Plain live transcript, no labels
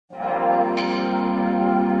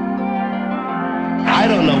I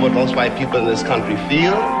don't know what most white people in this country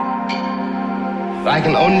feel. I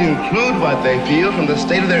can only include what they feel from the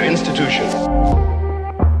state of their institutions.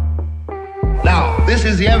 Now, this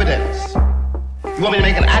is the evidence. You want me to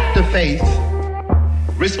make an act of faith,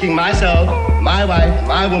 risking myself, my wife,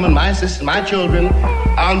 my woman, my sister, my children,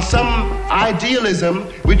 on some idealism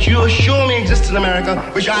which you assure me exists in America,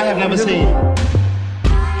 which I have never seen.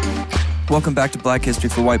 Welcome back to Black History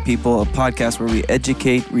for White People, a podcast where we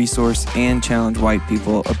educate, resource, and challenge white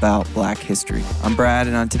people about Black history. I'm Brad,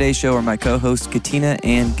 and on today's show are my co-hosts Katina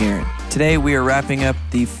and Garen. Today we are wrapping up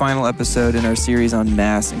the final episode in our series on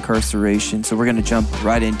mass incarceration, so we're going to jump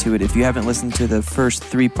right into it. If you haven't listened to the first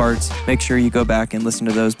 3 parts, make sure you go back and listen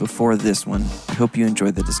to those before this one. I hope you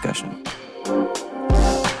enjoyed the discussion.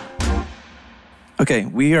 Okay,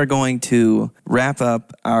 we are going to wrap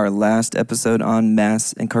up our last episode on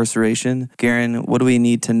mass incarceration. Garen, what do we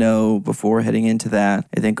need to know before heading into that?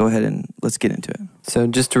 And then go ahead and let's get into it. So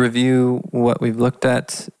just to review what we've looked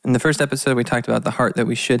at, in the first episode, we talked about the heart that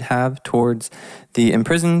we should have towards the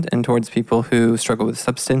imprisoned and towards people who struggle with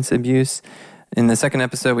substance abuse. In the second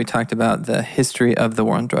episode, we talked about the history of the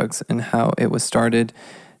war on drugs and how it was started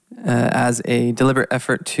as a deliberate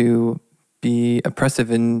effort to be oppressive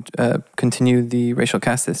and continue the racial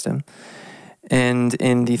caste system. And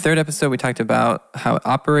in the third episode, we talked about how it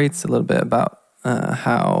operates, a little bit about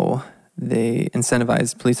how they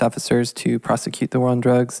incentivize police officers to prosecute the war on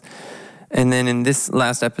drugs. And then in this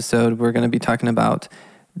last episode, we're going to be talking about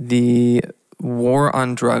the war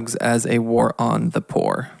on drugs as a war on the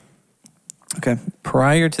poor. Okay.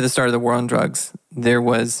 Prior to the start of the war on drugs, there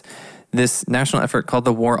was this national effort called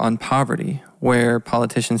the War on Poverty, where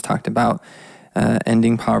politicians talked about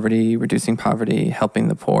ending poverty, reducing poverty, helping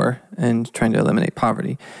the poor, and trying to eliminate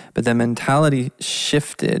poverty. But the mentality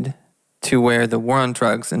shifted to where the war on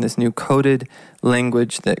drugs and this new coded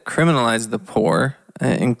language that criminalized the poor,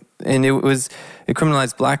 and it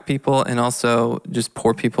criminalized Black people and also just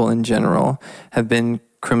poor people in general, have been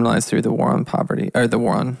criminalized through the war on poverty, or the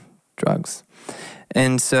war on drugs.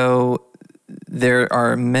 And so there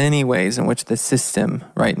are many ways in which the system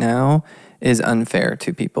right now is unfair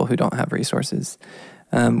to people who don't have resources.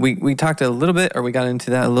 We talked a little bit, or we got into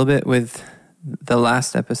that a little bit with the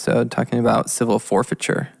last episode, talking about civil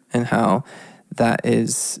forfeiture and how that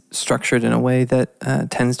is structured in a way that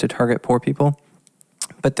tends to target poor people.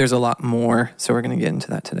 But there's a lot more, so we're going to get into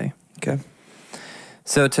that today. Okay.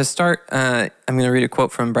 So to start, I'm going to read a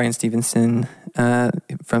quote from Brian Stevenson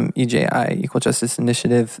from EJI, Equal Justice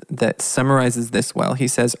Initiative, that summarizes this well. He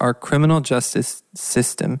says, "Our criminal justice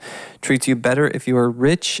system treats you better if you are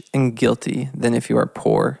rich and guilty than if you are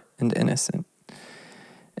poor and innocent."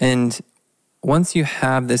 And once you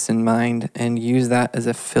have this in mind and use that as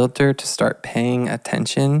a filter to start paying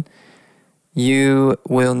attention, you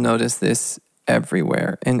will notice this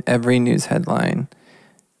everywhere, in every news headline.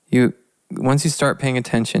 Once you start paying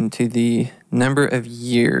attention to the number of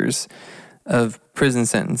years of prison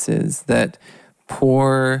sentences that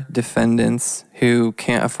poor defendants who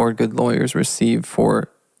can't afford good lawyers receive for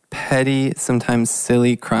petty, sometimes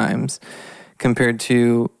silly crimes compared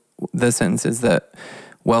to the sentences that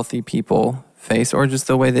wealthy people face, or just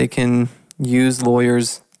the way they can use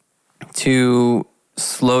lawyers to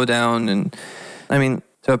slow down. And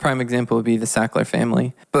so a prime example would be the Sackler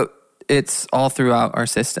family, but it's all throughout our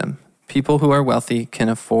system. People who are wealthy can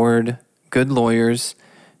afford good lawyers,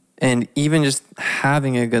 and even just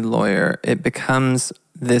having a good lawyer, it becomes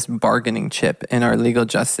this bargaining chip in our legal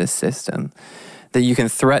justice system that you can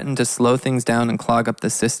threaten to slow things down and clog up the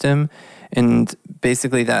system. And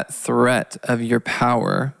basically that threat of your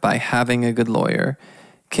power by having a good lawyer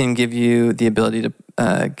can give you the ability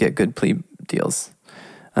to get good plea deals.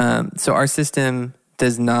 So our system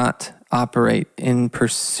does not operate in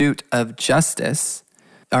pursuit of justice.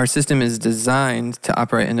 Our system is designed to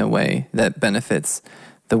operate in a way that benefits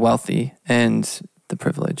the wealthy and the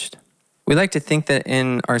privileged. We like to think that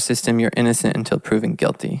in our system, you're innocent until proven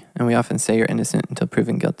guilty. And we often say you're innocent until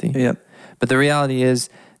proven guilty. Yep. But the reality is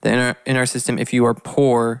that in our system, if you are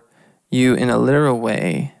poor, you, in a literal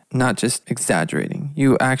way, not just exaggerating,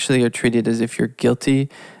 you actually are treated as if you're guilty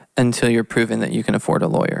until you're proven that you can afford a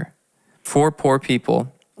lawyer. For poor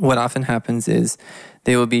people, what often happens is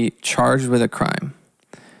they will be charged with a crime.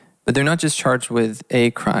 But they're not just charged with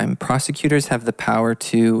a crime. Prosecutors have the power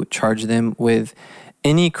to charge them with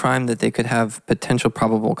any crime that they could have potential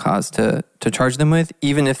probable cause to charge them with,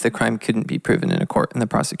 even if the crime couldn't be proven in a court and the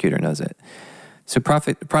prosecutor knows it. So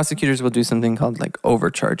prosecutors will do something called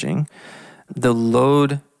overcharging. They'll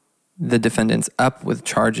load the defendants up with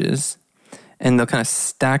charges, and they'll kind of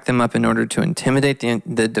stack them up in order to intimidate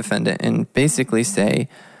the defendant and basically say,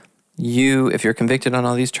 if you're convicted on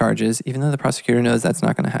all these charges, even though the prosecutor knows that's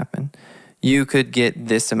not going to happen, you could get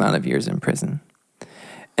this amount of years in prison.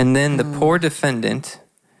 And then the poor defendant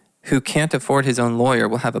who can't afford his own lawyer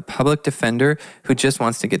will have a public defender who just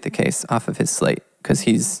wants to get the case off of his slate because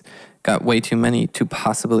he's got way too many to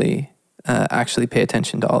possibly actually pay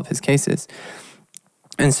attention to all of his cases.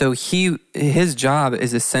 And so his job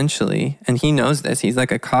is essentially, and he knows this, he's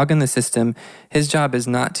like a cog in the system. His job is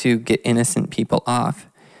not to get innocent people off.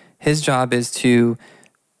 His job is to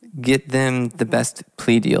get them the best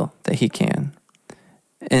plea deal that he can.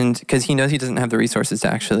 And because he knows he doesn't have the resources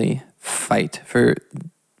to actually fight for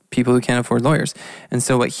people who can't afford lawyers. And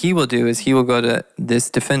so what he will do is he will go to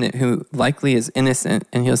this defendant who likely is innocent,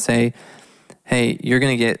 and he'll say, hey, you're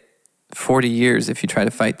going to get 40 years if you try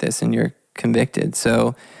to fight this and you're convicted.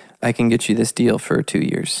 So I can get you this deal for 2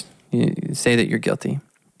 years. You say that you're guilty.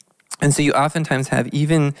 And so you oftentimes have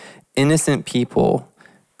even innocent people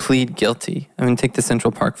plead guilty. I mean, take the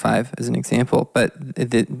Central Park Five as an example, but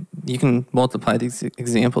you can multiply these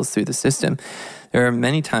examples through the system. There are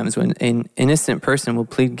many times when an innocent person will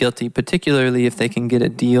plead guilty, particularly if they can get a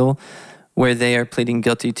deal where they are pleading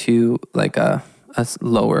guilty to like a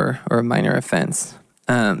lower or a minor offense.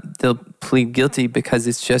 They'll plead guilty because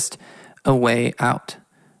it's just a way out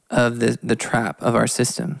of the trap of our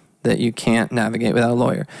system that you can't navigate without a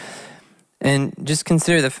lawyer. And just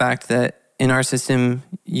consider the fact that in our system,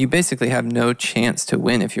 you basically have no chance to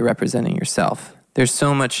win if you're representing yourself. There's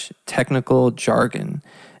so much technical jargon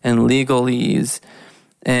and legalese,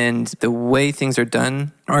 and the way things are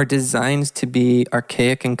done are designed to be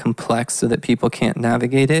archaic and complex so that people can't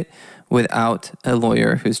navigate it without a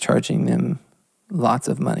lawyer who's charging them lots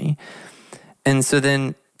of money. And so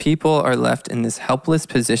then people are left in this helpless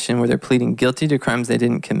position where they're pleading guilty to crimes they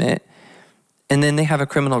didn't commit, and then they have a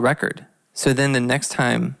criminal record. So then the next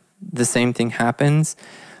time the same thing happens,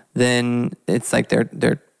 then it's like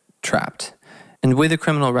they're trapped. And with a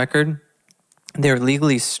criminal record, they're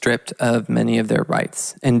legally stripped of many of their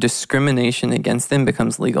rights, and discrimination against them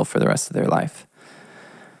becomes legal for the rest of their life.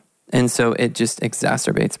 And so it just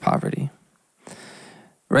exacerbates poverty.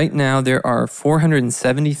 Right now, there are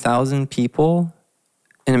 470,000 people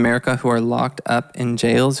in America who are locked up in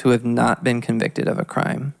jails who have not been convicted of a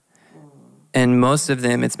crime. And most of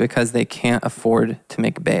them, it's because they can't afford to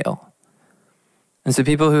make bail. And so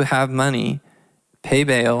people who have money pay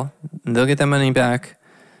bail, and they'll get that money back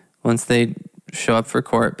once they show up for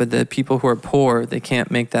court. But the people who are poor, they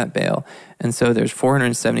can't make that bail. And so there's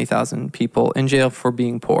 470,000 people in jail for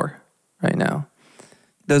being poor right now.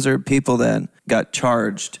 Those are people that got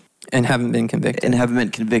charged and haven't been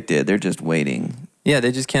convicted. They're just waiting. Yeah,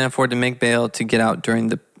 they just can't afford to make bail to get out during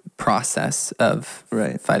the process of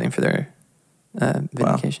fighting for their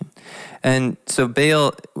vindication. Wow. And so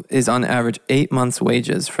bail is on average 8 months'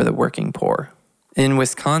 wages for the working poor. In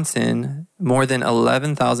Wisconsin, more than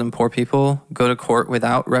 11,000 poor people go to court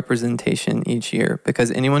without representation each year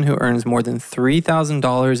because anyone who earns more than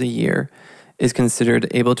 $3,000 a year is considered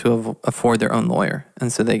able to afford their own lawyer.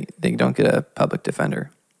 And so they don't get a public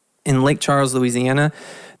defender. In Lake Charles, Louisiana,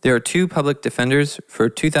 there are 2 public defenders for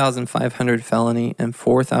 2,500 felony and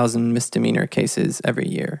 4,000 misdemeanor cases every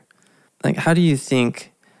year. Like, how do you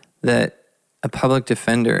think that a public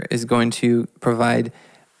defender is going to provide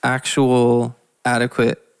actual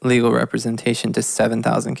adequate legal representation to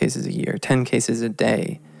 7,000 cases a year, 10 cases a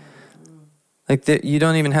day? Like, you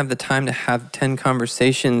don't even have the time to have 10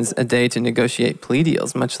 conversations a day to negotiate plea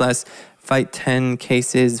deals, much less fight 10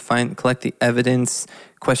 cases, collect the evidence,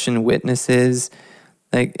 question witnesses.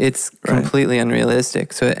 Like, it's completely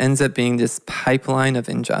unrealistic. So it ends up being this pipeline of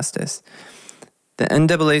injustice. The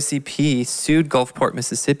NAACP sued Gulfport,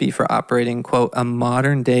 Mississippi for operating, quote, a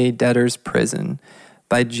modern-day debtor's prison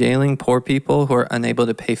by jailing poor people who are unable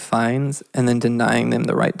to pay fines and then denying them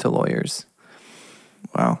the right to lawyers.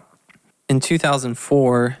 Wow. In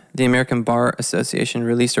 2004, the American Bar Association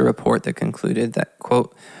released a report that concluded that,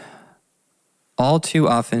 quote, all too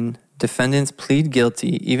often, defendants plead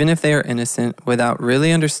guilty even if they are innocent without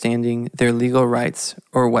really understanding their legal rights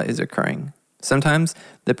or what is occurring. Sometimes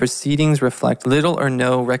the proceedings reflect little or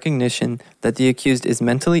no recognition that the accused is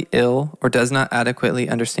mentally ill or does not adequately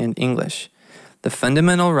understand English. The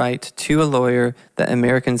fundamental right to a lawyer that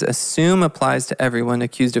Americans assume applies to everyone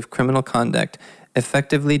accused of criminal conduct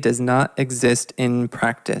effectively does not exist in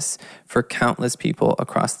practice for countless people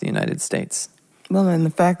across the United States. Well, and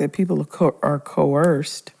the fact that people are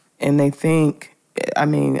coerced and they think, I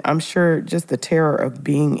mean, I'm sure just the terror of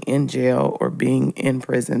being in jail or being in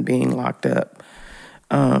prison, being locked up,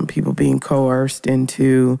 people being coerced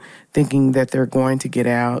into thinking that they're going to get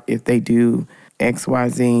out if they do X, Y,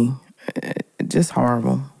 Z. Just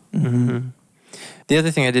horrible. Mm-hmm. The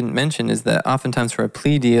other thing I didn't mention is that oftentimes for a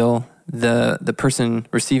plea deal, the person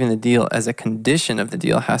receiving the deal as a condition of the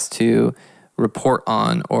deal has to report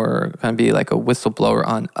on or kind of be like a whistleblower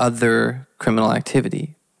on other criminal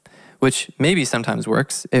activity, which maybe sometimes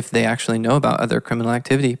works if they actually know about other criminal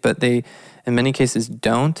activity, but they in many cases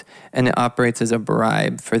don't, and it operates as a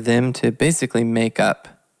bribe for them to basically make up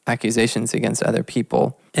accusations against other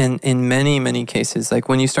people. And in many, many cases, like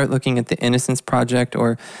when you start looking at the Innocence Project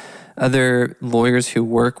or other lawyers who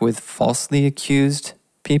work with falsely accused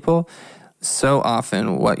people, so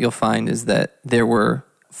often what you'll find is that there were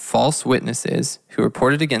false witnesses who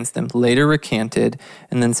reported against them, later recanted,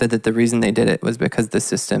 and then said that the reason they did it was because the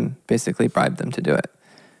system basically bribed them to do it.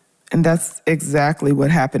 And that's exactly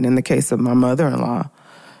what happened in the case of my mother-in-law.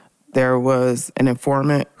 There was an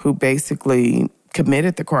informant who basically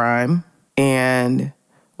committed the crime and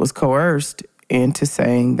was coerced into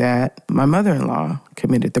saying that my mother-in-law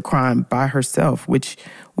committed the crime by herself, which,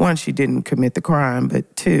 one, she didn't commit the crime,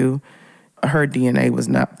 but two, her DNA was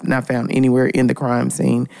not found anywhere in the crime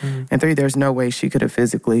scene. Mm-hmm. And three, there's no way she could have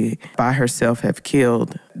physically, by herself, have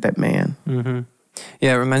killed that man. Mm-hmm.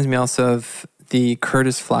 Yeah, it reminds me also of the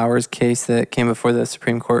Curtis Flowers case that came before the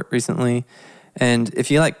Supreme Court recently. And if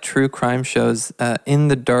you like true crime shows, In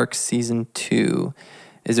the Dark Season 2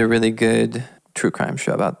 is a really good true crime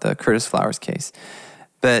show about the Curtis Flowers case.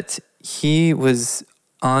 But he was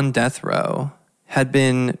on death row, had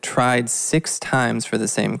been tried 6 times for the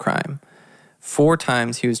same crime. 4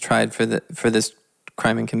 times he was tried for this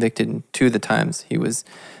crime and convicted, and 2 of the times it was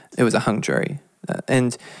a hung jury.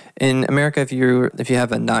 And in America, if you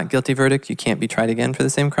have a not guilty verdict, you can't be tried again for the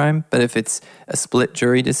same crime. But if it's a split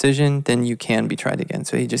jury decision, then you can be tried again.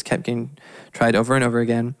 So he just kept getting tried over and over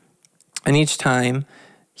again. And each time,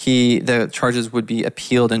 the charges would be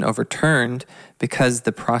appealed and overturned because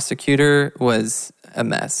the prosecutor was a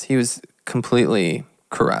mess. He was completely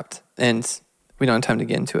corrupt. And we don't have time to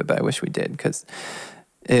get into it, but I wish we did because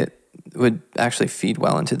it would actually feed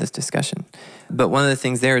well into this discussion. But one of the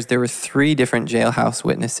things there is there were 3 different jailhouse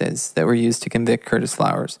witnesses that were used to convict Curtis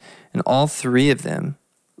Flowers, and all 3 of them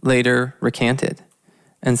later recanted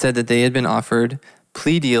and said that they had been offered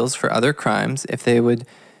plea deals for other crimes if they would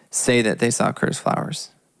say that they saw Curtis Flowers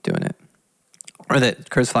doing it, or that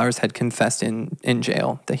Curtis Flowers had confessed in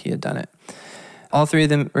jail that he had done it. All 3 of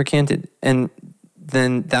them recanted, and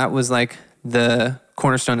then that was like the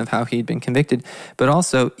cornerstone of how he'd been convicted. But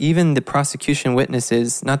also, even the prosecution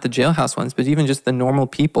witnesses, not the jailhouse ones, but even just the normal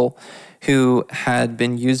people who had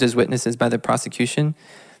been used as witnesses by the prosecution,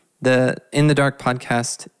 the In the Dark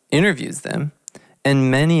podcast interviews them, and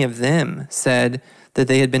many of them said that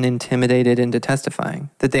they had been intimidated into testifying,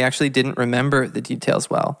 that they actually didn't remember the details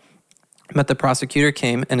well. But the prosecutor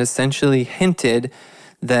came and essentially hinted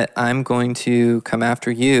that I'm going to come after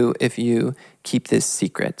you if you keep this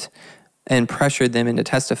secret, and pressured them into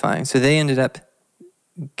testifying. So they ended up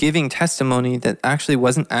giving testimony that actually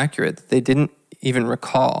wasn't accurate, that they didn't even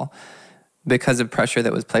recall because of pressure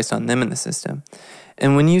that was placed on them in the system.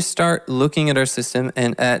 And when you start looking at our system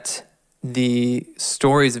and at the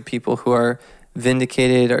stories of people who are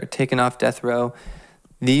vindicated or taken off death row,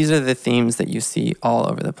 these are the themes that you see all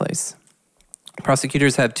over the place.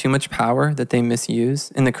 Prosecutors have too much power that they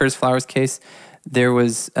misuse. In the Curtis Flowers case, there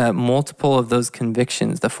was multiple of those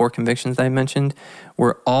convictions. The 4 convictions I mentioned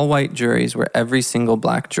were all white juries where every single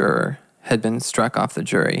black juror had been struck off the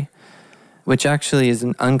jury, which actually is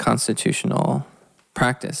an unconstitutional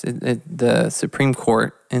practice. The Supreme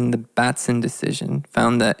Court in the Batson decision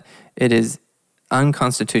found that it is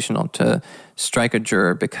unconstitutional to strike a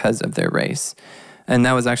juror because of their race. And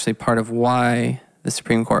that was actually part of why the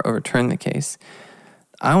Supreme Court overturned the case.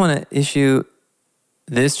 I want to issue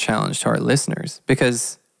this challenge to our listeners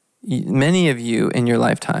because many of you in your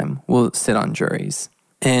lifetime will sit on juries.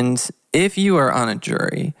 And if you are on a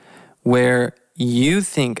jury where you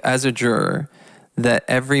think as a juror that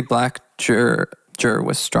every black juror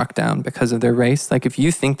was struck down because of their race, like if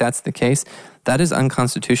you think that's the case, that is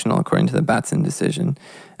unconstitutional according to the Batson decision.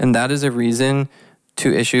 And that is a reason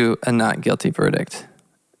to issue a not guilty verdict.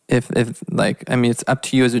 It's up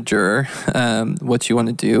to you as a juror what you want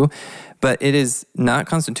to do, but it is not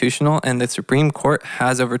constitutional, and the Supreme Court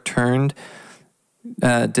has overturned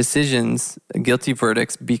decisions, guilty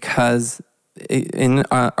verdicts, because in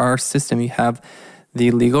our system you have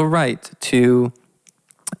the legal right to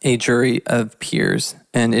a jury of peers,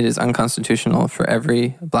 and it is unconstitutional for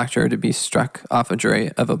every black juror to be struck off a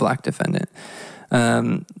jury of a black defendant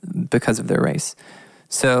because of their race.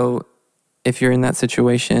 So if you're in that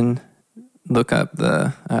situation, look up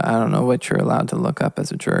I don't know what you're allowed to look up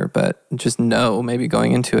as a juror, but just know, maybe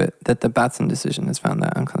going into it, that the Batson decision has found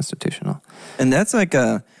that unconstitutional. And that's like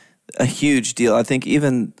a huge deal. I think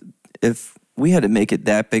even if we had to make it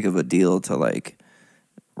that big of a deal to like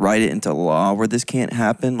write it into law where this can't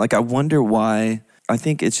happen, like I wonder why. I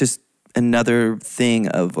think it's just another thing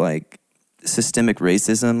of like systemic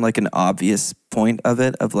racism, like an obvious point of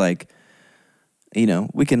it, of like, you know,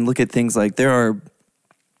 we can look at things like there are,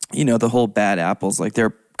 you know, the whole bad apples, like there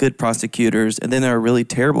are good prosecutors and then there are really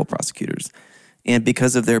terrible prosecutors. And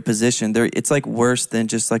because of their position, it's like worse than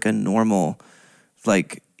just like a normal,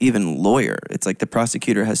 like even lawyer. It's like the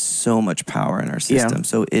prosecutor has so much power in our system. Yeah.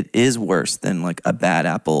 So it is worse than like a bad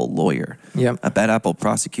apple lawyer. Yeah. A bad apple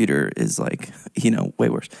prosecutor is like, you know, way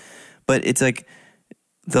worse. But it's like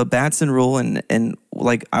the Batson rule and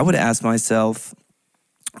like I would ask myself,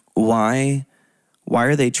 why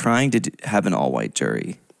are they trying to have an all-white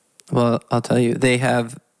jury? Well, I'll tell you, they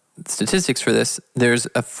have statistics for this. There's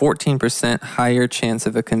a 14% higher chance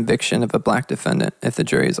of a conviction of a black defendant if the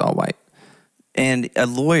jury is all white. And a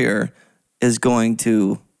lawyer is going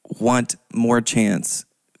to want more chance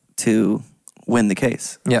to win the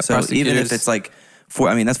case. Yeah, so even if it's like,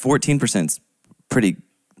 that's 14%,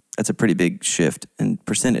 that's a pretty big shift in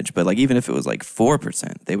percentage. But like even if it was like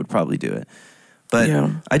 4%, they would probably do it. But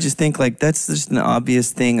yeah. I just think like that's just an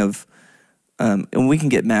obvious thing of, and we can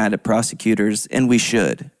get mad at prosecutors, and we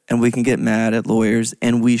should. And we can get mad at lawyers,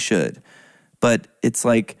 and we should. But it's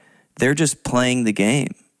like they're just playing the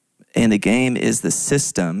game. And the game is the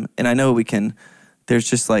system. And I know there's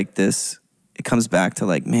just like this, it comes back to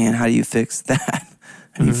like, man, how do you fix that?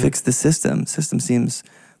 How do you fix the system? System seems,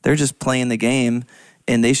 they're just playing the game,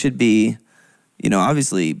 and they should be, you know,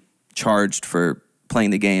 obviously charged for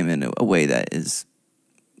playing the game in a way that is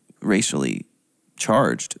racially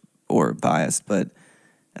charged or biased, but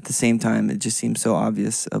at the same time, it just seems so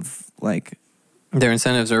obvious of like... Their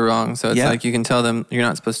incentives are wrong, so it's like you can tell them you're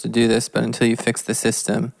not supposed to do this, but until you fix the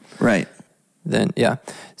system... Right. Then, yeah.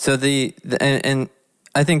 So and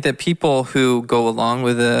I think that people who go along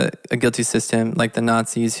with a guilty system, like the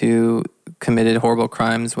Nazis who committed horrible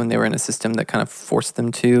crimes when they were in a system that kind of forced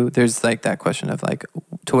them to, there's like that question of like,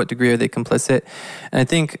 to what degree are they complicit? And I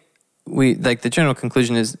think the general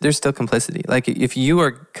conclusion is there's still complicity. Like if you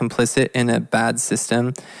are complicit in a bad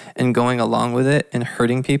system and going along with it and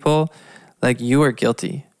hurting people, like you are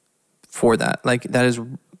guilty for that. Like that is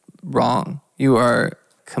wrong. You are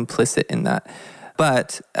complicit in that.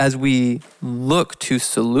 But as we look to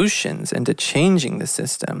solutions and to changing the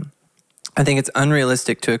system, I think it's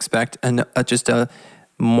unrealistic to expect just a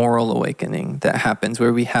moral awakening that happens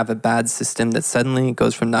where we have a bad system that suddenly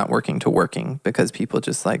goes from not working to working because people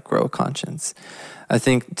just like grow a conscience. I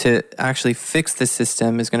think to actually fix the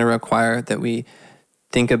system is going to require that we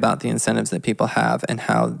think about the incentives that people have and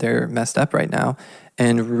how they're messed up right now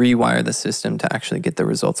and rewire the system to actually get the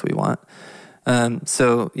results we want.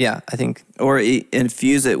 So yeah, I think... Or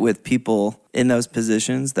infuse it with people in those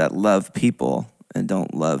positions that love people and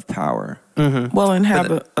don't love power. Mm-hmm. Well, and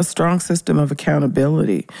have a strong system of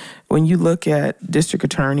accountability. When you look at district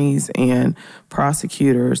attorneys and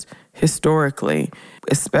prosecutors historically,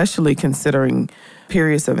 especially considering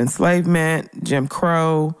periods of enslavement, Jim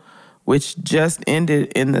Crow, which just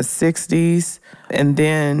ended in the 60s, and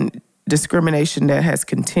then discrimination that has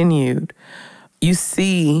continued, you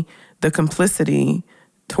see the complicity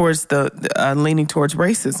towards leaning towards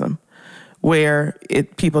racism, where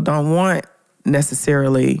people don't want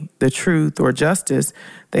necessarily the truth or justice.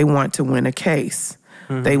 They want to win a case.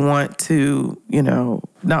 Mm-hmm. They want to,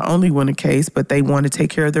 not only win a case, but they want to take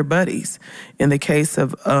care of their buddies. In the case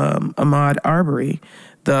of Ahmaud Arbery,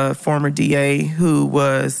 the former DA who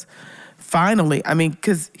was finally,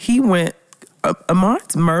 because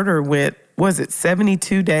Ahmaud's murder went,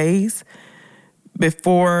 72 days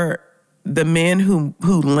before the men who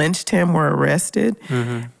lynched him were arrested.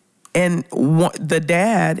 Mm-hmm. And the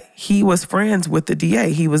dad, he was friends with the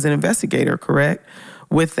DA. He was an investigator, correct?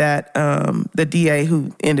 With that, the DA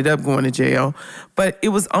who ended up going to jail. But it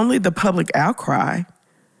was only the public outcry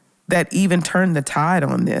that even turned the tide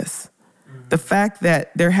on this. Mm-hmm. The fact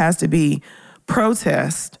that there has to be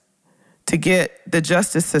protest to get the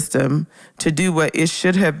justice system to do what it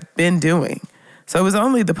should have been doing. So it was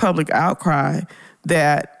only the public outcry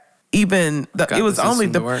that it was only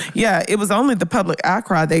the public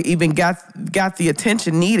outcry that even got the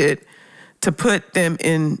attention needed to put them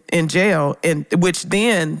in jail, and which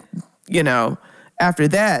then, after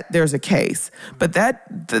that there's a case. But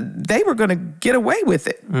they were going to get away with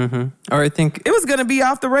it. Mm-hmm. Or I think it was going to be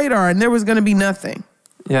off the radar, and there was going to be nothing.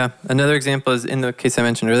 Yeah. Another example is in the case I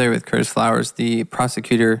mentioned earlier with Curtis Flowers, the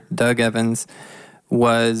prosecutor, Doug Evans,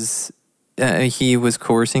 he was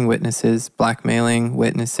coercing witnesses, blackmailing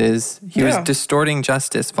witnesses. He was distorting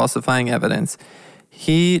justice, falsifying evidence.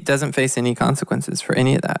 He doesn't face any consequences for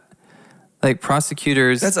any of that. Like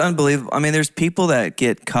prosecutors... That's unbelievable. I mean, there's people that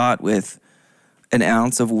get caught with an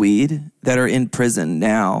ounce of weed that are in prison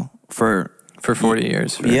now for 40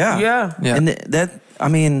 years. Yeah. And that, I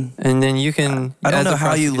mean... And then you can... I don't know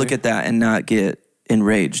how you look at that and not get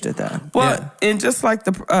enraged at that. Well, and just like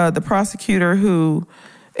the prosecutor who,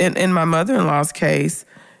 in my mother-in-law's case,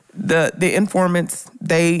 the informants,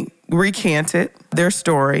 they recanted their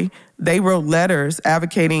story. They wrote letters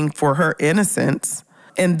advocating for her innocence.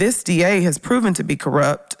 And this DA has proven to be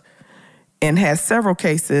corrupt and has several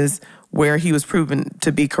cases where he was proven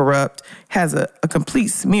to be corrupt, has a complete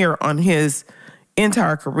smear on his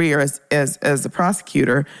entire career as a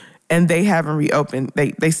prosecutor, and they haven't reopened.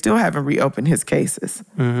 They still haven't reopened his cases.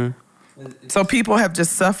 Mm-hmm. So people have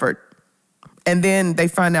just suffered. And then they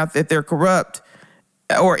find out that they're corrupt,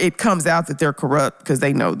 or it comes out that they're corrupt because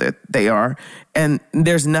they know that they are, and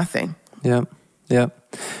there's nothing. Yeah.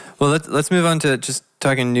 Well, let's move on to just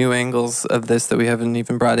talking new angles of this that we haven't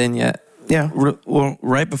even brought in yet. Yeah. Well,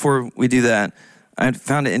 right before we do that, I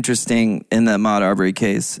found it interesting in the Ahmaud Arbery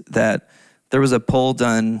case that there was a poll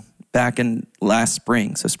done back in last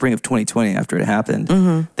spring, so spring of 2020 after it happened.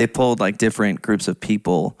 Mm-hmm. They polled like different groups of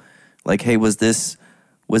people, like, hey, was this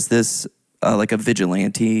like a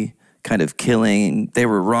vigilante kind of killing? They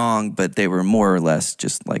were wrong, but they were more or less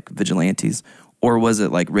just like vigilantes, or was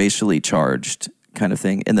it like racially charged kind of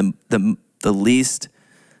thing? And the least,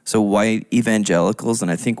 so white evangelicals and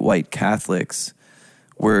I think white Catholics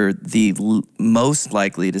were the most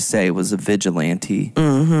likely to say it was a vigilante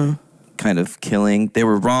kind of killing. They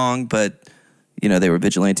were wrong, but they were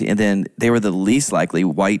vigilante. And then they were the least likely,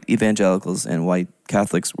 white evangelicals and white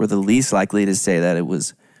Catholics were the least likely to say that it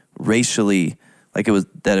was racially, it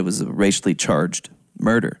was a racially charged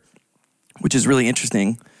murder, which is really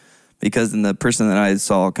interesting because then the person that I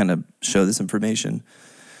saw kind of show this information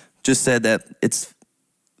just said that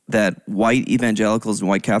that white evangelicals and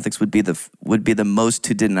white Catholics would be the most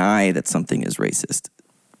to deny that something is racist.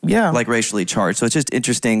 Yeah. Like racially charged. So it's just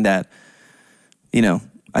interesting that,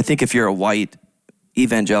 I think if you're a white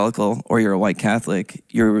evangelical or you're a white Catholic,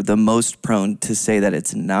 you're the most prone to say that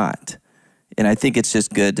it's not. And I think it's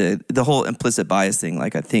just good the whole implicit bias thing, I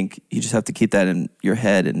think you just have to keep that in your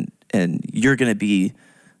head and you're going to be,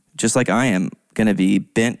 just like I am, going to be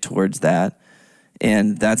bent towards that.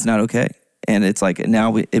 And that's not okay. And it's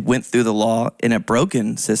now it went through the law in a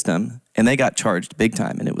broken system and they got charged big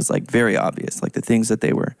time. And it was very obvious, the things that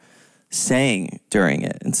they were saying during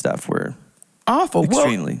it and stuff were awful.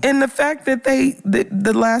 Extremely. Well, and the fact that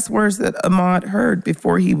the last words that Ahmaud heard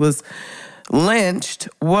before he was lynched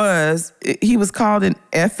was he was called an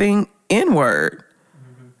effing N-word.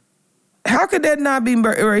 Mm-hmm. How could that not be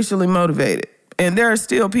racially motivated? And there are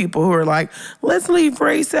still people who are like, let's leave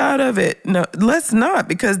race out of it. No, let's not,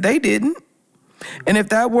 because they didn't. And if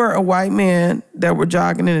that were a white man that were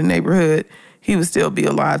jogging in the neighborhood, he would still be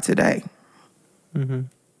alive today. Mm-hmm.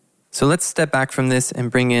 So let's step back from this and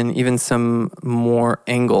bring in even some more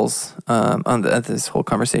angles on this whole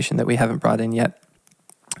conversation that we haven't brought in yet.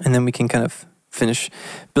 And then we can kind of finish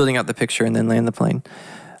building out the picture and then land the plane.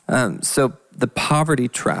 So the poverty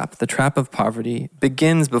trap, the trap of poverty,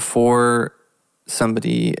 begins before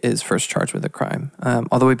somebody is first charged with a crime,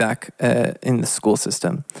 all the way back in the school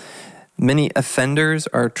system. Many offenders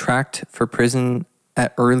are tracked for prison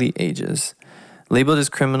at early ages, labeled as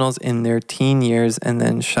criminals in their teen years, and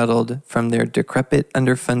then shuttled from their decrepit,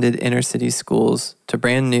 underfunded inner city schools to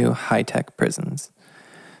brand new high-tech prisons.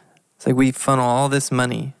 It's we funnel all this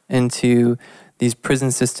money into these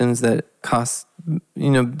prison systems that cost,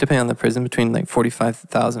 depending on the prison, between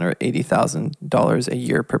 $45,000 or $80,000 a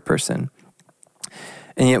year per person.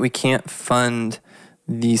 And yet we can't fund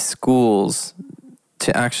these schools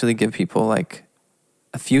to actually give people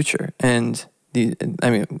a future. And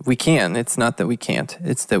we can. It's not that we can't.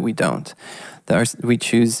 It's that we don't. We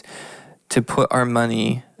choose to put our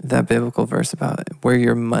money, that biblical verse about where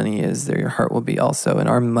your money is, there your heart will be also. And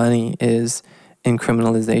our money is in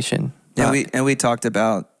criminalization. And we talked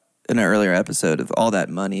about in an earlier episode of all that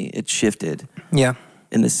money, it shifted. Yeah.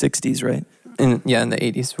 In the 60s, right? In the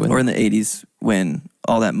 80s. Or in the 80s when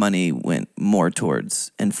all that money went more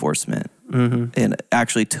towards enforcement and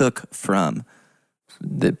actually took from.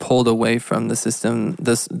 That pulled away from the system,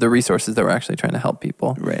 the resources that were actually trying to help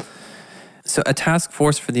people. Right. So a task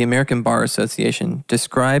force for the American Bar Association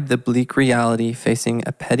described the bleak reality facing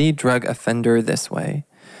a petty drug offender this way.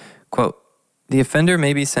 Quote, The offender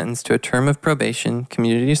may be sentenced to a term of probation,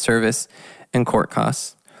 community service, and court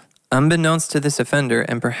costs. Unbeknownst to this offender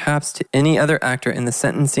and perhaps to any other actor in the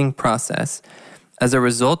sentencing process, as a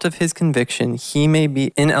result of his conviction, he may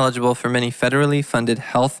be ineligible for many federally funded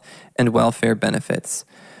health and welfare benefits,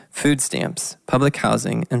 food stamps, public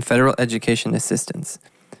housing, and federal education assistance.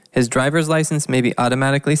 His driver's license may be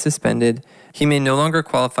automatically suspended. He may no longer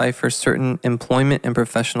qualify for certain employment and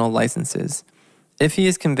professional licenses. If he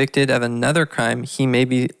is convicted of another crime, he may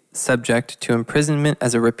be subject to imprisonment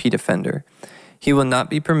as a repeat offender. He will not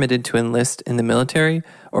be permitted to enlist in the military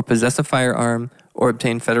or possess a firearm or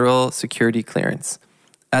obtain federal security clearance.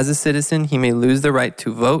 As a citizen, he may lose the right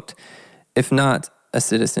to vote. If not a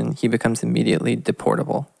citizen, he becomes immediately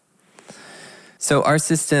deportable. So our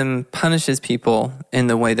system punishes people in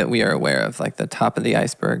the way that we are aware of. Like the top of the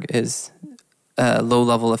iceberg is a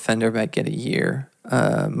low-level offender might get a year,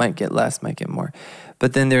 might get less, might get more.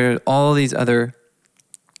 But then there are all these other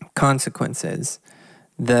consequences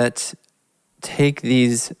that take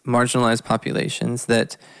these marginalized populations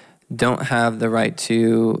that don't have the right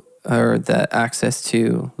to or the access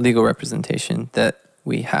to legal representation that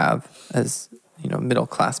we have as, middle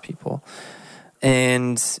class people,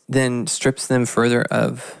 and then strips them further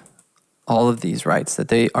of all of these rights that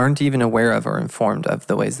they aren't even aware of or informed of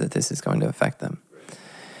the ways that this is going to affect them.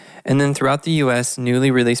 And then throughout the U.S.,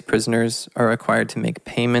 newly released prisoners are required to make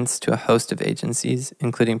payments to a host of agencies,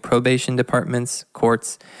 including probation departments,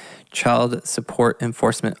 courts, child support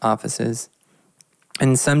enforcement offices.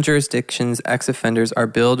 In some jurisdictions, ex-offenders are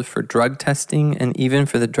billed for drug testing and even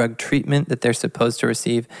for the drug treatment that they're supposed to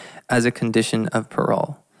receive as a condition of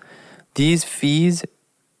parole. These fees,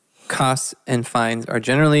 costs, and fines are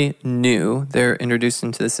generally new. They're introduced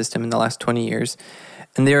into the system in the last 20 years,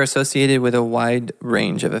 and they are associated with a wide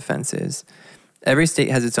range of offenses. Every state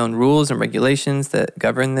has its own rules and regulations that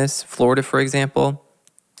govern this. Florida, for example,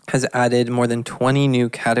 has added more than 20 new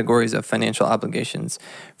categories of financial obligations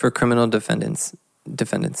for criminal defendants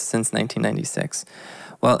since 1996,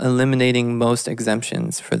 while eliminating most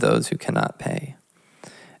exemptions for those who cannot pay.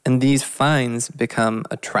 And these fines become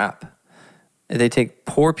a trap. They take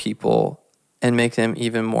poor people and make them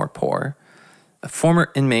even more poor. A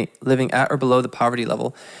former inmate living at or below the poverty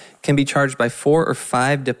level can be charged by 4 or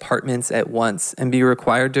 5 departments at once and be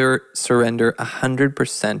required to surrender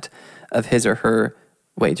 100% of his or her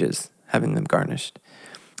wages, having them garnished.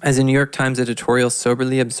 As a New York Times editorial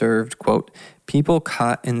soberly observed, quote, "People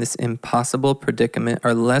caught in this impossible predicament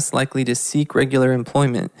are less likely to seek regular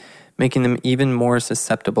employment, making them even more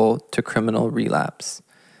susceptible to criminal relapse."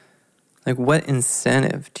 Like, what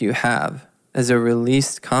incentive do you have as a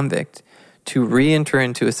released convict to re-enter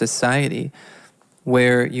into a society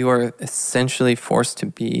where you are essentially forced to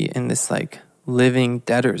be in this, living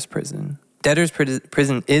debtor's prison? Debtor's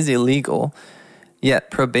prison is illegal,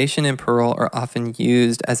 yet probation and parole are often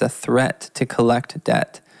used as a threat to collect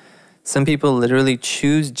debt. Some people literally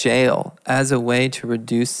choose jail as a way to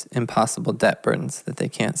reduce impossible debt burdens that they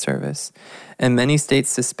can't service. And many states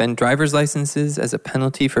suspend driver's licenses as a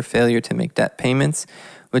penalty for failure to make debt payments,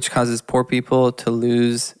 which causes poor people to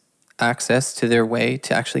lose access to their way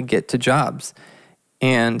to actually get to jobs.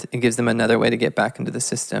 And it gives them another way to get back into the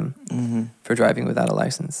system for driving without a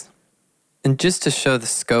license. And just to show the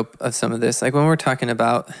scope of some of this, when we're talking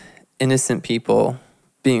about innocent people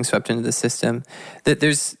being swept into the system, that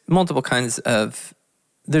there's multiple kinds of,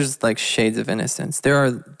 there's shades of innocence. There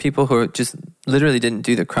are people who just literally didn't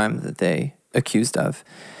do the crime that they accused of.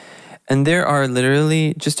 And there are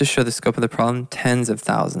literally, just to show the scope of the problem, tens of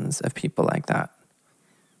thousands of people like that.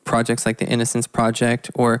 Projects like the Innocence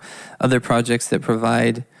Project or other projects that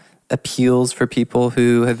provide appeals for people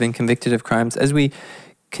who have been convicted of crimes. As we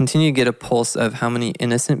continue to get a pulse of how many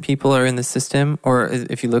innocent people are in the system, or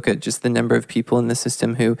if you look at just the number of people in the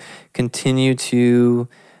system who continue to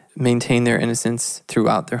maintain their innocence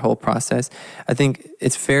throughout their whole process, I think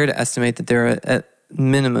it's fair to estimate that there are at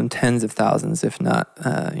minimum tens of thousands, if not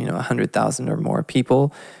 100,000 or more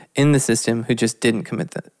people in the system who just didn't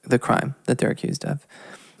commit the crime that they're accused of.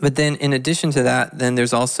 But then in addition to that, then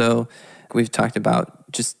there's also, we've talked about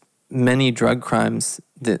just many drug crimes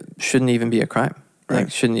that shouldn't even be a crime.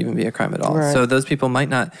 Shouldn't even be a crime at all. Right. So those people might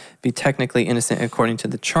not be technically innocent according to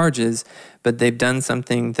the charges, but they've done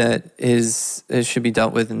something that should be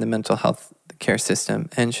dealt with in the mental health care system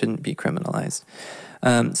and shouldn't be criminalized.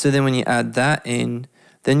 So then when you add that in,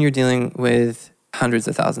 then you're dealing with hundreds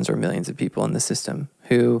of thousands or millions of people in the system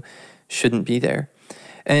who shouldn't be there.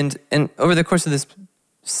 And over the course of this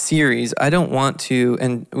series, I don't want to,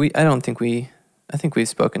 I think we've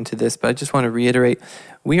spoken to this, but I just want to reiterate,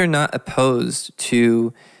 we are not opposed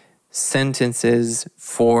to sentences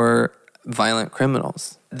for violent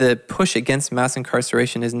criminals. The push against mass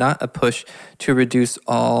incarceration is not a push to reduce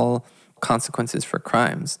all consequences for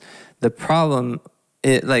crimes. The problem,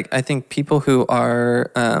 I think people who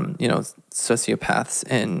are, sociopaths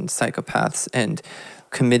and psychopaths and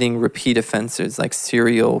committing repeat offenses like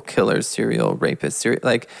serial killers, serial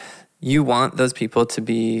rapists, you want those people to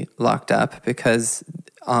be locked up because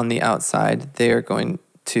on the outside they are going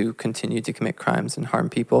to continue to commit crimes and harm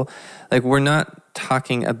people. We're not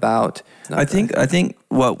talking about. I think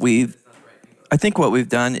what we've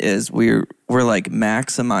done is we're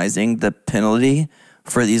maximizing the penalty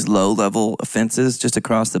for these low level offenses just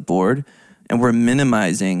across the board, and we're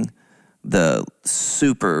minimizing the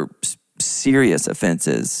super serious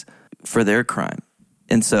offenses for their crime.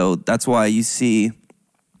 And so that's why you see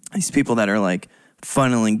these people that are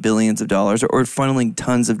funneling billions of dollars or funneling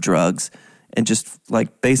tons of drugs and just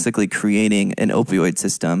basically creating an opioid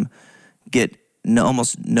system, get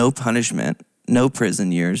almost no punishment, no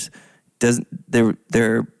prison years.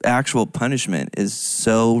 Their actual punishment is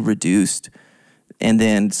so reduced. And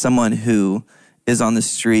then someone who is on the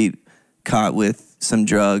street caught with some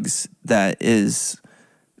drugs that is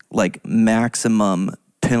maximum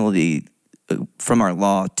penalty from our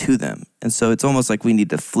law to them. And so it's almost like we need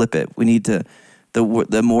to flip it. We need to,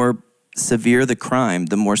 the more severe the crime,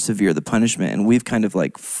 the more severe the punishment. And we've kind of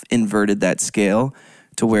inverted that scale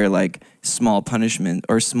to where small punishment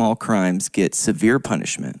or small crimes get severe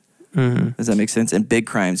punishment. Mm-hmm. Does that make sense? And big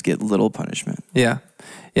crimes get little punishment. Yeah.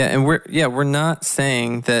 Yeah, and we're not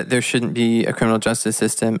saying that there shouldn't be a criminal justice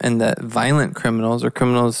system and that violent criminals or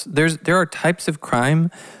criminals, there are types of crime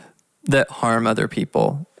that harm other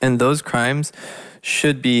people, and those crimes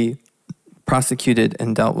should be prosecuted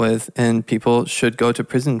and dealt with, and people should go to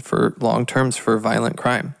prison for long terms for violent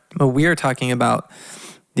crime. But we are talking about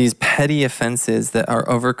these petty offenses that are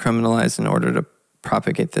over-criminalized in order to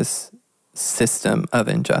propagate this system of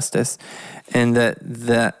injustice, and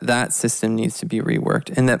that system needs to be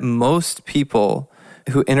reworked, and that most people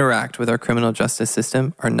who interact with our criminal justice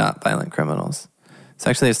system are not violent criminals. It's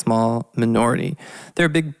actually a small minority. They're a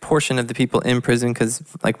big portion of the people in prison because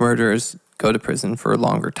murderers go to prison for a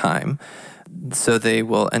longer time, so they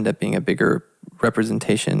will end up being a bigger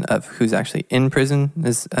representation of who's actually in prison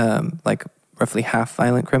is roughly half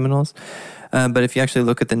violent criminals. But if you actually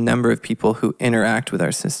look at the number of people who interact with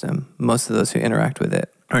our system, most of those who interact with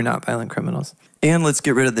it are not violent criminals. And let's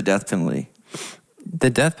get rid of the death penalty. The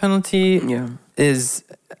death penalty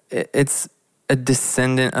it's a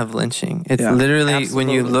descendant of lynching. It's literally, absolutely. When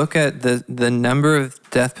you look at the number of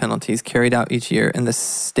death penalties carried out each year and the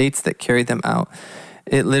states that carried them out,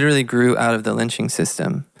 it literally grew out of the lynching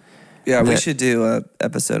system. Yeah, we should do an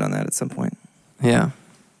episode on that at some point. Yeah.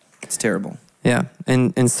 It's terrible. Yeah.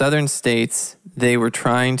 In southern states, they were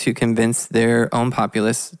trying to convince their own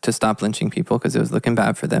populace to stop lynching people because it was looking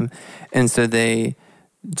bad for them. And so they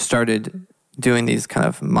started doing these kind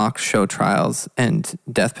of mock show trials and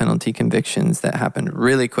death penalty convictions that happened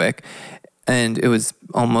really quick. And it was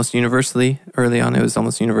almost universally, early on,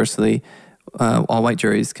 all white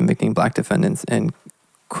juries convicting black defendants and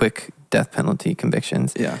quick death penalty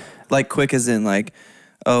convictions. Yeah. Quick as in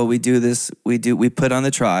we do this, we put on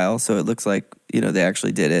the trial, so it looks like, they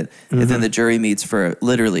actually did it. Mm-hmm. And then the jury meets for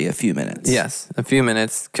literally a few minutes. Yes, a few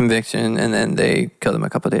minutes, conviction, and then they kill them a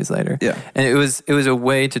couple of days later. Yeah. And it was a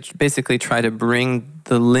way to basically try to bring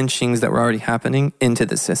the lynchings that were already happening into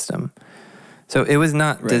the system. So it was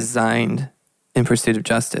not designed in pursuit of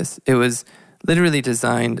justice. It was literally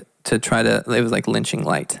designed to it was like lynching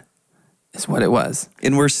light, is what it was.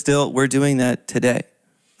 And we're doing that today.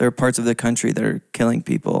 There are parts of the country that are killing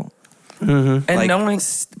people. Mm-hmm. And knowing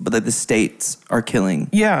that the states are killing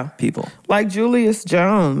people. Like Julius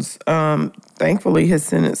Jones, thankfully his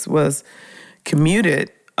sentence was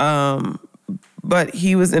commuted, but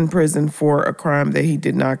he was in prison for a crime that he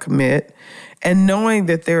did not commit. And knowing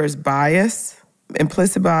that there is bias,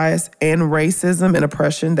 implicit bias, and racism and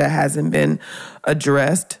oppression that hasn't been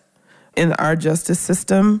addressed in our justice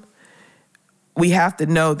system, we have to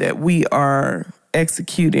know that we are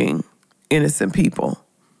executing innocent people.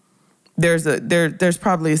 There's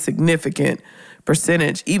probably a significant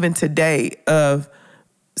percentage, even today, of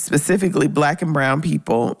specifically black and brown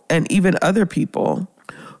people and even other people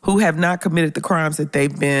who have not committed the crimes that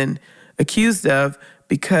they've been accused of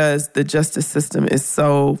because the justice system is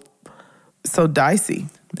so dicey.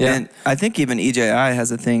 Yeah. And I think even EJI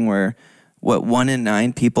has a thing where 1 in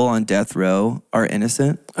 9 people on death row are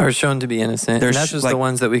innocent? Are shown to be innocent. And that's just the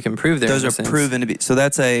ones that we can prove they're innocent. Those are proven to be. So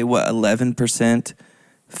that's a 11%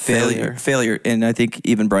 failure. And I think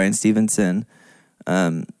even Bryan Stevenson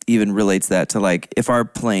even relates that to if our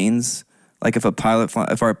planes Like if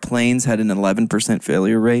if our planes had an 11%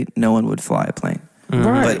 failure rate, no one would fly a plane. Mm-hmm.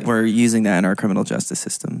 Right. But we're using that in our criminal justice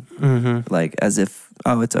system, like as if,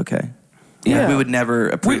 oh, it's okay. Yeah. We would never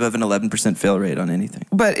approve of an 11% fail rate on anything.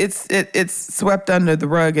 But it's swept under the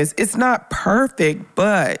rug as it's not perfect,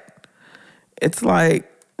 but it's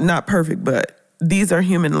like not perfect, but these are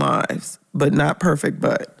human lives, but not perfect,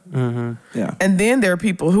 but. Yeah. And then there are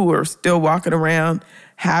people who are still walking around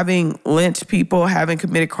having lynched people, having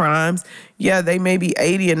committed crimes. Yeah, they may be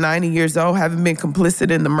 80 and 90 years old, having been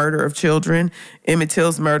complicit in the murder of children. Emmett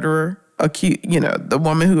Till's murderer, the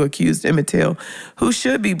woman who accused Emmett Till, who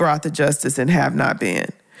should be brought to justice and have not been.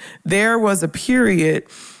 There was a period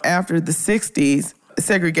after the 60s,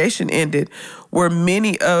 segregation ended, where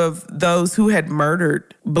many of those who had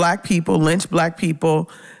murdered black people, lynched black people,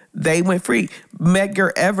 they went free.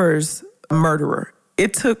 Medgar Evers' murderer.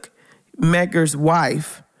 It took Medgar's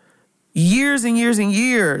wife years and years and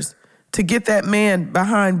years to get that man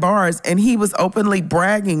behind bars, and he was openly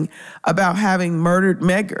bragging about having murdered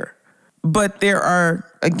Medgar. But there are,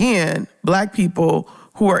 again, black people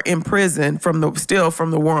who are in prison from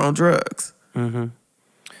the war on drugs. Mm-hmm.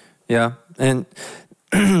 Yeah, and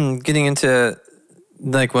getting into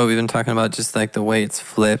like what we've been talking about, just like the way it's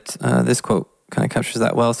flipped. This quote kind of captures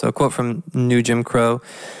that well. So a quote from New Jim Crow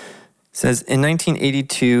says, in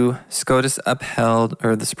 1982,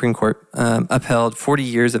 the Supreme Court upheld 40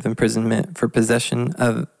 years of imprisonment for possession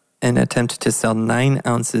of an attempt to sell 9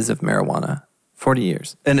 ounces of marijuana. 40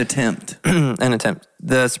 years. An attempt. An attempt.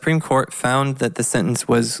 The Supreme Court found that the sentence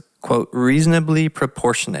was, quote, reasonably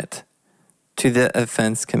proportionate to the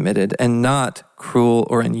offense committed and not cruel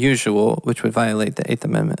or unusual, which would violate the 8th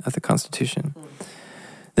Amendment of the Constitution.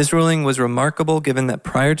 This ruling was remarkable given that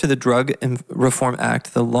prior to the Drug Reform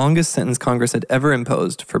Act, the longest sentence Congress had ever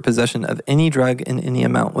imposed for possession of any drug in any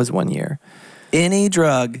amount was 1 year. Any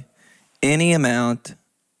drug, any amount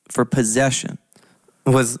for possession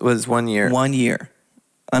was 1 year. 1 year.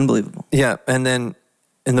 Unbelievable. Yeah, and then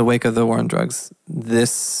in the wake of the war on drugs,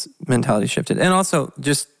 this mentality shifted. And also,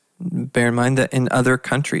 just bear in mind that in other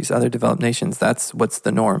countries, other developed nations, that's what's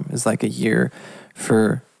the norm, is like a year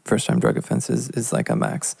for first-time drug offenses is like a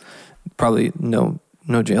max. Probably no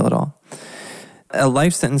jail at all. A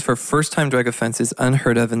life sentence for first-time drug offense is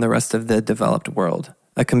unheard of in the rest of the developed world.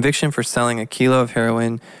 A conviction for selling a kilo of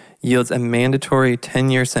heroin yields a mandatory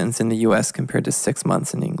 10-year sentence in the U.S. compared to 6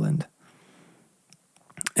 months in England.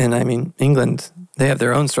 And I mean, England, they have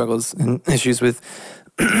their own struggles and issues with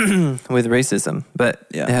with racism, but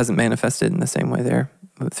it hasn't manifested in the same way there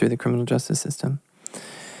through the criminal justice system.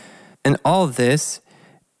 And all of this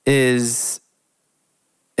is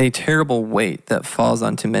a terrible weight that falls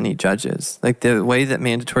onto many judges. Like the way that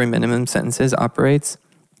mandatory minimum sentences operates.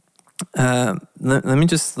 Let me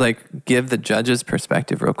just give the judge's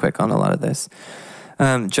perspective real quick on a lot of this.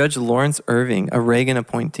 Judge Lawrence Irving, a Reagan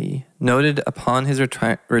appointee, noted upon his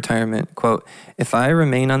retirement, quote, "If I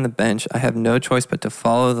remain on the bench, I have no choice but to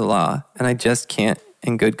follow the law, and I just can't,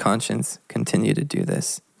 in good conscience, continue to do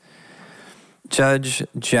this." Judge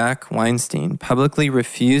Jack Weinstein publicly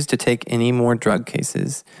refused to take any more drug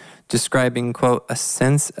cases, describing, quote, "a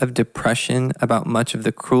sense of depression about much of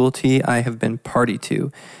the cruelty I have been party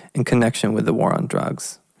to in connection with the war on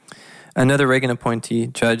drugs." Another Reagan appointee,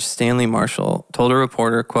 Judge Stanley Marshall, told a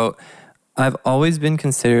reporter, quote, "I've always been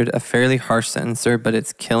considered a fairly harsh sentencer, but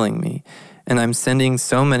it's killing me, and I'm sending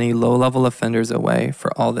so many low-level offenders away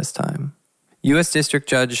for all this time." U.S. District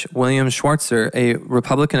Judge William Schwartzer, a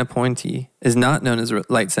Republican appointee, is not known as a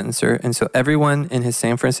light sentencer, and so everyone in his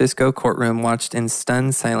San Francisco courtroom watched in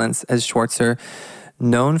stunned silence as Schwartzer,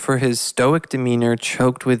 known for his stoic demeanor,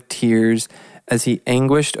 choked with tears as he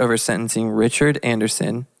anguished over sentencing Richard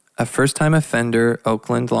Anderson, a first-time offender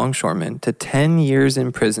Oakland longshoreman, to 10 years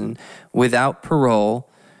in prison without parole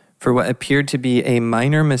for what appeared to be a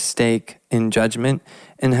minor mistake in judgment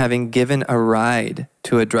and having given a ride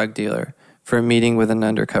to a drug dealer for a meeting with an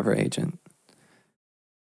undercover agent.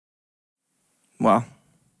 Wow.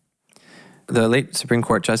 The late Supreme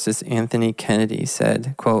Court Justice Anthony Kennedy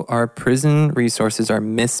said, quote, "Our prison resources are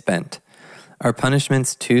misspent, our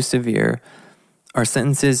punishments too severe, our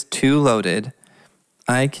sentences too loaded.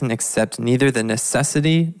 I can accept neither the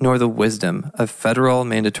necessity nor the wisdom of federal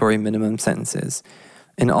mandatory minimum sentences.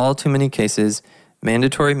 In all too many cases,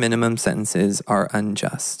 mandatory minimum sentences are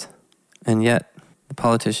unjust." And yet, the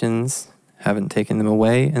politicians haven't taken them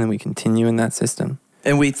away, and we continue in that system.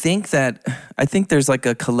 And we think that, I think there's like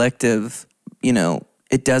a collective,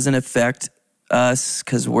 it doesn't affect us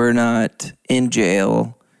because we're not in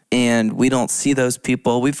jail and we don't see those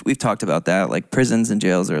people. We've talked about that. Like prisons and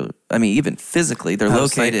jails are, even physically, they're Out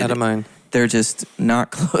of sight, located out of mind. They're just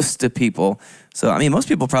not close to people. So, I mean, most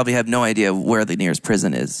people probably have no idea where the nearest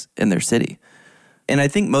prison is in their city. And I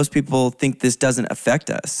think most people think this doesn't affect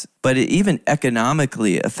us, but it even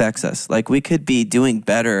economically affects us. Like, we could be doing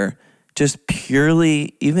better just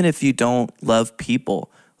purely, even if you don't love people.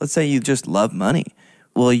 Let's say you just love money.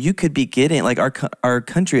 Well, you could be getting, like, our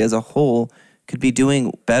country as a whole could be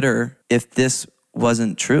doing better if this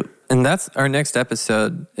wasn't true. And that's our next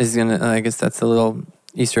episode is going to, I guess that's a little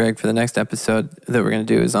Easter egg for the next episode that we're going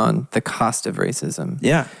to do is on the cost of racism.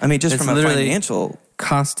 Yeah. I mean, just it's from a financial...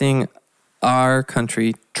 costing our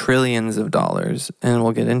country trillions of dollars, and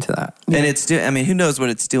we'll get into that. And it's, I mean, who knows what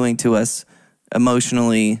it's doing to us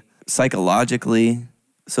emotionally, psychologically,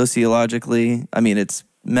 sociologically. I mean, it's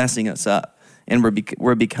messing us up, and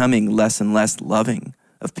we're becoming less and less loving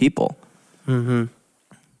of people. Mm-hmm.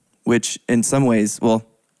 Which in some ways, well,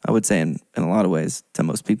 I would say in a lot of ways, to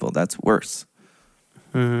most people, that's worse.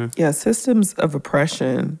 Mm-hmm. Yeah, systems of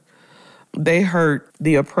oppression, they hurt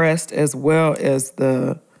the oppressed as well as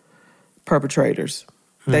the perpetrators.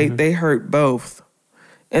 Mm-hmm. They hurt both.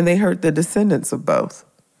 And they hurt the descendants of both.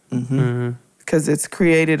 Mm-hmm. Because it's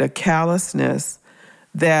created a callousness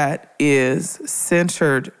that is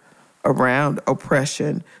centered around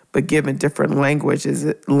oppression, but given different language as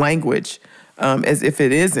if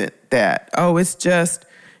it isn't that. Oh, it's just,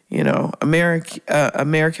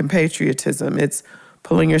 American patriotism. It's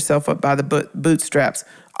pulling yourself up by the bootstraps,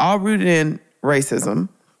 all rooted in racism,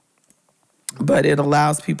 but it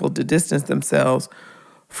allows people to distance themselves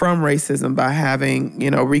from racism by having,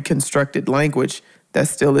 reconstructed language that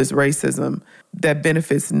still is racism that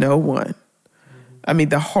benefits no one. Mm-hmm. I mean,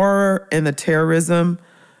 the horror and the terrorism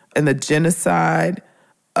and the genocide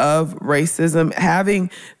of racism,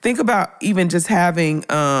 think about even just having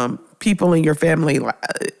people in your family.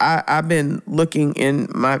 I've been looking in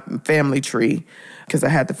my family tree because I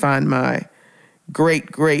had to find my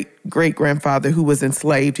great-great-great-grandfather who was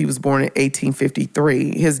enslaved. He was born in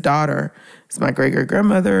 1853. His daughter is my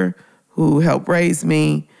great-great-grandmother who helped raise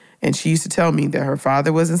me, and she used to tell me that her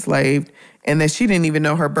father was enslaved and that she didn't even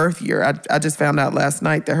know her birth year. I just found out last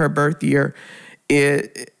night that her birth year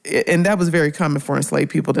and that was very common for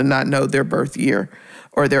enslaved people to not know their birth year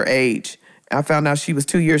or their age. I found out she was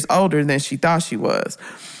 2 years older than she thought she was.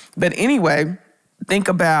 But anyway, think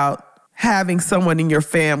about having someone in your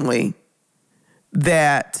family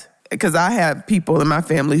that, because I have people in my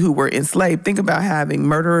family who were enslaved. Think about having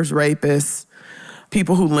murderers, rapists,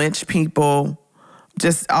 people who lynch people,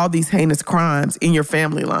 just all these heinous crimes in your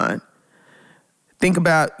family line. Think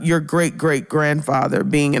about your great-great-grandfather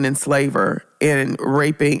being an enslaver and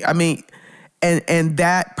raping. I mean, and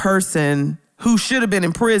that person who should have been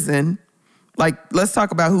in prison, like, let's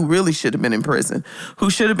talk about who really should have been in prison,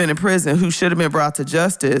 who should have been brought to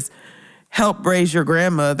justice, help raise your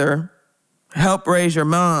grandmother, help raise your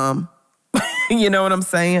mom. You know what I'm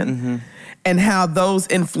saying? Mm-hmm. And how those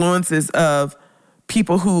influences of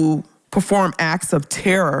people who perform acts of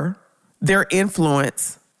terror, their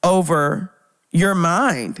influence over your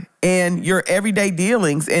mind and your everyday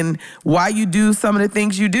dealings and why you do some of the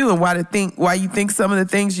things you do and why you think some of the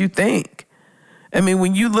things you think. I mean,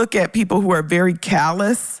 when you look at people who are very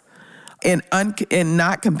callous and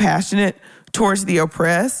not compassionate towards the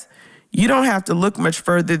oppressed, you don't have to look much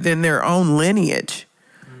further than their own lineage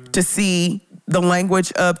to see the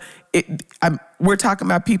language of it. We're talking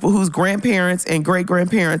about people whose grandparents and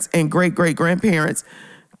great-grandparents and great-great-grandparents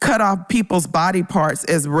cut off people's body parts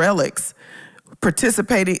as relics,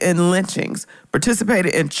 participating in lynchings,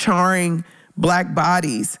 participated in charring black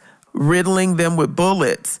bodies, riddling them with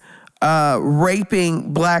bullets,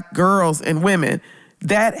 raping black girls and women.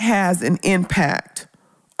 That has an impact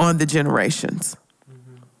on the generations.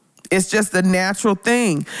 Mm-hmm. It's just a natural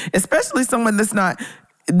thing, especially someone that's not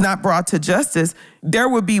brought to justice. There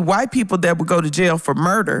would be white people that would go to jail for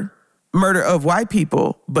murder of white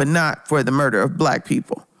people, but not for the murder of black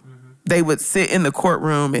people. They would sit in the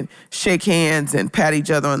courtroom and shake hands and pat each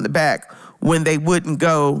other on the back when they wouldn't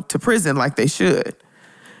go to prison like they should.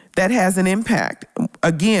 That has an impact.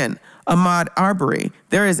 Again, Ahmaud Arbery,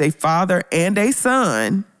 there is a father and a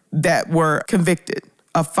son that were convicted.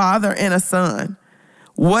 A father and a son.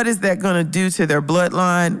 What is that going to do to their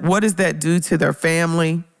bloodline? What does that do to their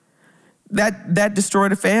family? That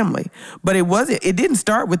destroyed a family. But it didn't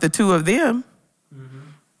start with the two of them. Mm-hmm.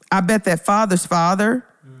 I bet that father's father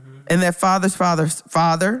and that father's father's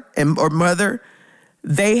father or mother,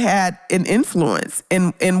 they had an influence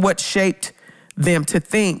in what shaped them to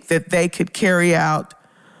think that they could carry out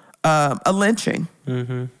a lynching,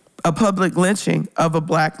 mm-hmm. a public lynching of a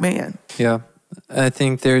black man. Yeah, I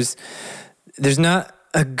think there's not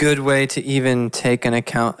a good way to even take an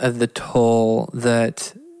account of the toll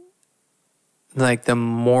that, like, the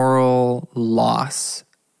moral loss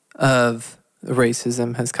of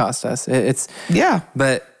racism has cost us.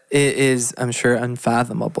 But it is, I'm sure,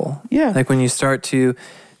 unfathomable. Yeah. Like, when you start to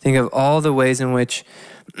think of all the ways in which,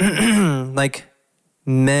 like,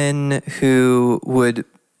 men who would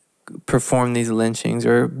perform these lynchings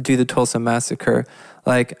or do the Tulsa Massacre,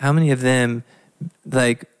 like, how many of them,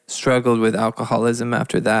 like, struggled with alcoholism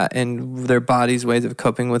after that, and their body's ways of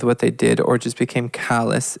coping with what they did, or just became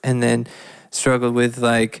callous and then struggled with,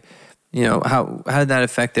 like, you know, how did that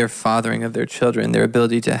affect their fathering of their children, their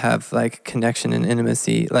ability to have, like, connection and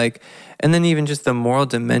intimacy, like, and then even just the moral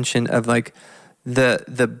dimension of, like,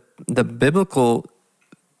 the biblical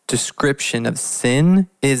description of sin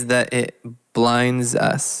is that it blinds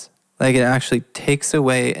us. Like, it actually takes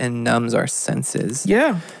away and numbs our senses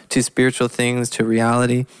to spiritual things, to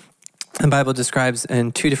reality. The Bible describes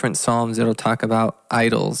in 2 different Psalms, it'll talk about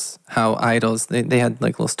idols, how idols, they had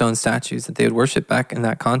like little stone statues that they would worship back in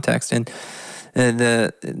that context. And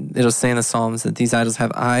it'll say in the Psalms that these idols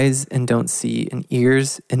have eyes and don't see, and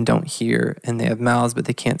ears and don't hear, and they have mouths but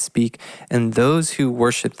they can't speak. And those who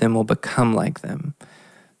worship them will become like them.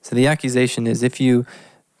 So the accusation is, if you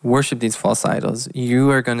worship these false idols, you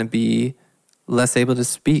are going to be less able to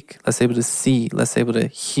speak, less able to see, less able to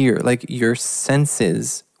hear. Like, your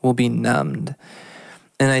senses will be numbed.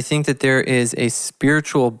 And I think that there is a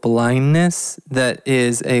spiritual blindness that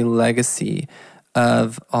is a legacy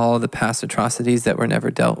of all the past atrocities that were never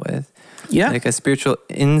dealt with. Yeah. Like a spiritual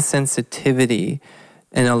insensitivity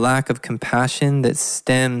and a lack of compassion that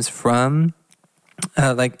stems from,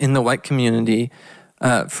 like in the white community,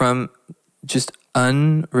 from just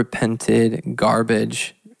unrepented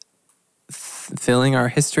garbage filling our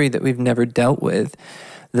history that we've never dealt with.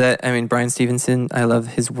 That, I mean, Bryan Stevenson, I love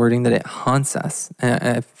his wording that it haunts us. And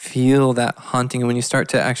I feel that haunting. And when you start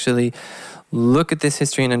to actually look at this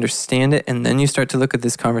history and understand it, and then you start to look at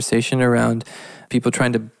this conversation around people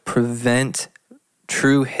trying to prevent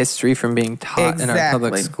true history from being taught in our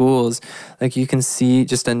public schools, like, you can see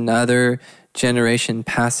just another generation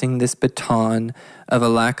passing this baton of a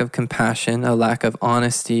lack of compassion, a lack of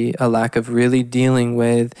honesty, a lack of really dealing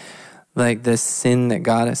with, like, the sin that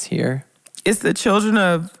got us here. It's the children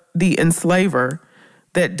of the enslaver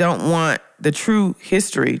that don't want the true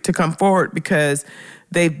history to come forward because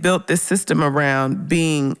they've built this system around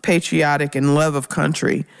being patriotic and love of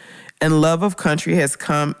country. And love of country has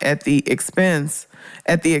come at the expense,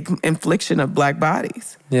 at the infliction of Black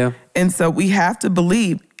bodies. Yeah. And so we have to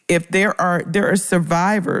believe, if there are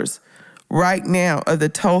survivors right now of the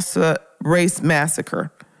Tulsa Race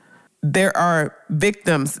Massacre, there are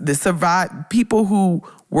victims, people who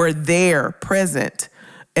were there, present,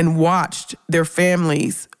 and watched their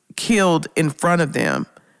families killed in front of them.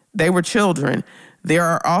 They were children. There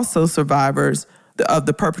are also survivors of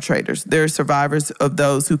the perpetrators. There are survivors of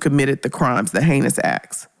those who committed the crimes, the heinous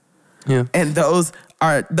acts. Yeah. And those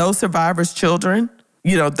survivors' children,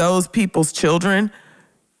 you know, those people's children.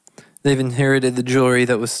 They've inherited the jewelry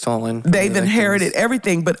that was stolen. They've inherited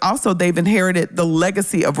everything, but also they've inherited the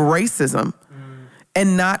legacy of racism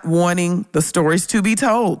and not wanting the stories to be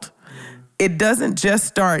told. It doesn't just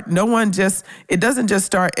start, it doesn't just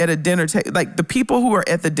start at a dinner table. Like, the people who are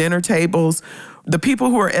at the dinner tables,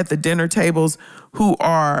 who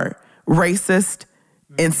are racist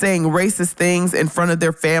and saying racist things in front of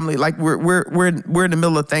their family. Like, we're in the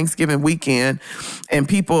middle of Thanksgiving weekend, and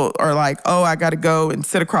people are like, oh, I got to go and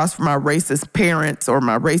sit across from my racist parents or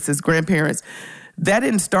my racist grandparents. That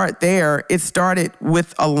didn't start there. It started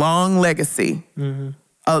with a long legacy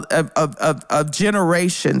of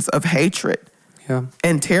generations of hatred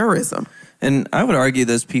and terrorism. And I would argue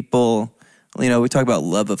those people, you know, we talk about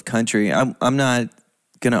love of country. I'm not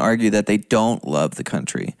going to argue that they don't love the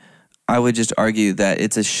country. I would just argue that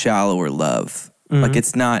it's a shallower love. Like,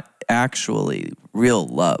 it's not actually real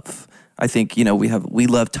love. I think, you know, we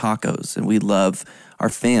love tacos and we love our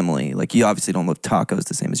family. Like, you obviously don't love tacos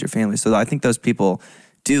the same as your family. So I think those people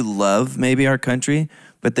do love maybe our country,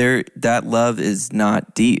 but that love is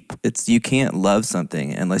not deep. You can't love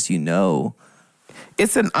something unless you know.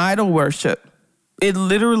 It's an idol worship. It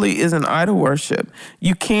literally is an idol worship.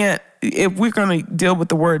 You can't, if we're going to deal with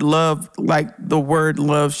the word love, like the word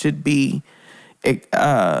love should be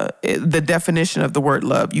the definition of the word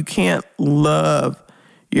love. You can't love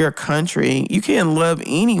your country. You can't love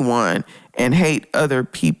anyone and hate other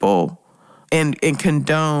people and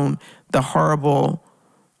condone the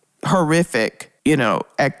horrific, you know,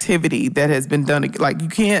 activity that has been done. Like, you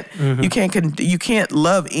can't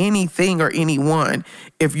love anything or anyone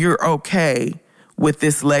if you're okay with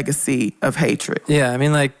this legacy of hatred. Yeah, I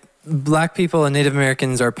mean, like, Black people and Native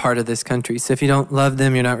Americans are part of this country. So if you don't love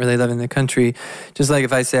them, you're not really loving the country. Just like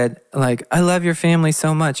if I said, like, I love your family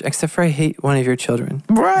so much, except for I hate one of your children.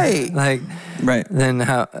 Right. Like, Right. then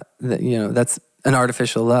how, that's an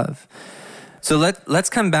artificial love. So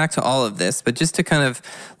let's come back to all of this, but just to kind of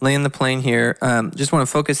land the plane here, just want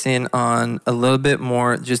to focus in on a little bit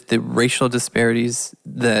more just the racial disparities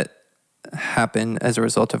that happen as a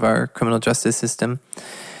result of our criminal justice system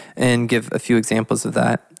and give a few examples of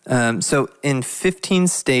that. So in 15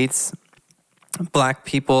 states, Black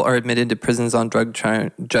people are admitted to prisons on drug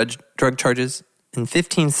charges. In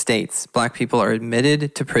 15 states, Black people are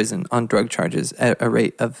admitted to prison on drug charges at a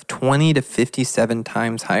rate of 20 to 57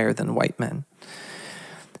 times higher than white men.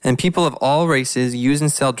 And people of all races use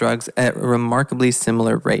and sell drugs at remarkably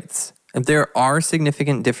similar rates. If there are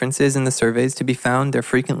significant differences in the surveys to be found, they're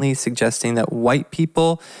frequently suggesting that white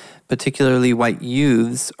people, particularly white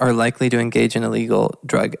youths, are likely to engage in illegal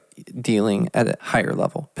drug dealing at a higher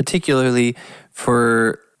level, particularly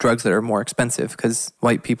for drugs that are more expensive, because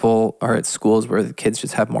white people are at schools where the kids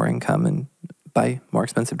just have more income and buy more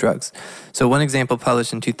expensive drugs. So one example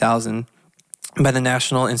published in 2000 by the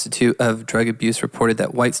National Institute of Drug Abuse reported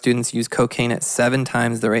that white students use cocaine at 7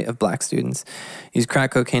 times the rate of Black students, use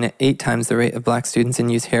crack cocaine at 8 times the rate of Black students, and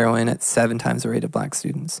use heroin at 7 times the rate of Black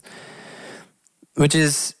students, which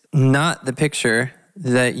is not the picture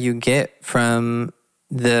that you get from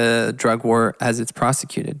the drug war as it's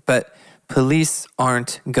prosecuted. But police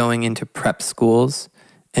aren't going into prep schools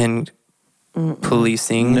and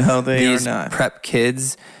policing these prep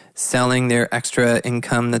kids, selling their extra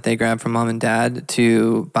income that they grab from mom and dad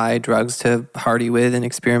to buy drugs to party with and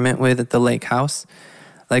experiment with at the lake house.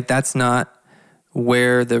 Like, that's not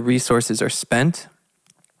where the resources are spent.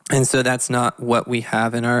 And so that's not what we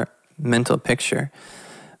have in our mental picture.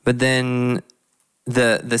 But then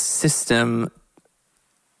the system,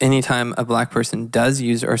 anytime a Black person does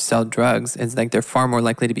use or sell drugs, it's like they're far more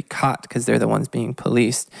likely to be caught because they're the ones being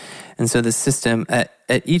policed. And so the system at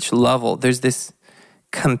each level, there's this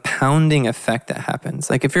compounding effect that happens.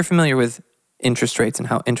 Like, if you're familiar with interest rates and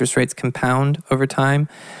how interest rates compound over time,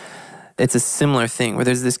 it's a similar thing where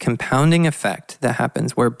there's this compounding effect that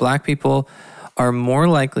happens where Black people are more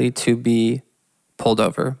likely to be pulled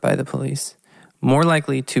over by the police, more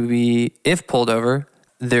likely to be, if pulled over,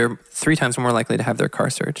 they're 3 times more likely to have their car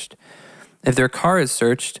searched. If their car is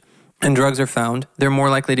searched and drugs are found, they're more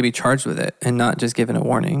likely to be charged with it and not just given a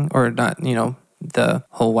warning, or not, the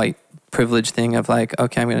whole white privilege thing of like,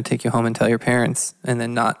 okay, I'm going to take you home and tell your parents and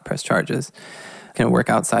then not press charges. Going to work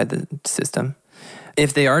outside the system.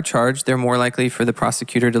 If they are charged, they're more likely for the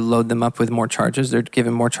prosecutor to load them up with more charges. They're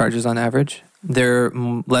given more charges on average. They're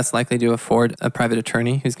less likely to afford a private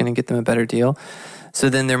attorney who's going to get them a better deal. So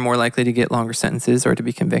then they're more likely to get longer sentences or to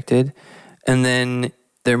be convicted. And then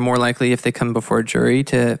they're more likely, if they come before a jury,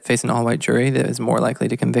 to face an all-white jury that is more likely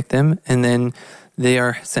to convict them. And then they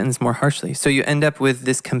are sentenced more harshly. So you end up with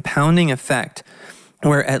this compounding effect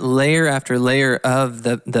where at layer after layer of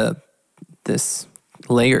this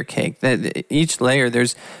layer cake, that each layer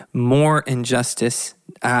there's more injustice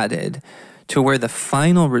added to where the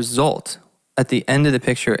final result at the end of the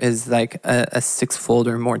picture is like a 6-fold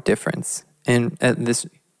or more difference in this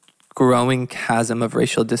growing chasm of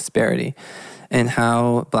racial disparity and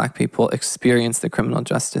how Black people experience the criminal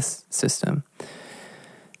justice system.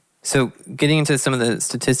 So getting into some of the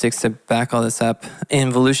statistics to back all this up,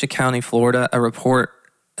 in Volusia County, Florida, a report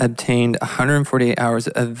obtained 148 hours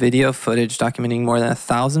of video footage documenting more than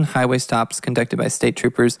 1,000 highway stops conducted by state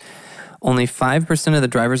troopers. Only 5% of the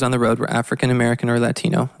drivers on the road were African American or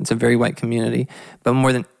Latino. It's a very white community. But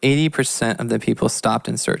more than 80% of the people stopped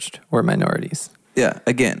and searched were minorities. Yeah,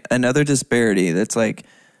 again, another disparity that's like,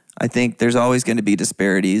 I think there's always going to be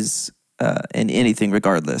disparities in anything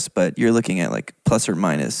regardless, but you're looking at like plus or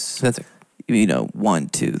minus, That's 1,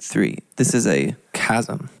 2, 3. This is a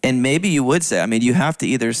chasm. And maybe you would say, you have to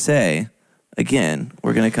either say, again,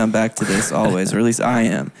 we're going to come back to this always, or at least I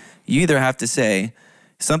am. You either have to say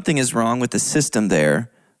something is wrong with the system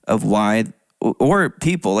there of why, or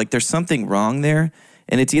people, like there's something wrong there,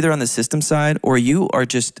 and it's either on the system side or you are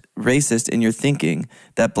just racist in your thinking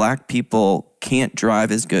that Black people can't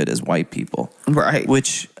drive as good as white people. Right.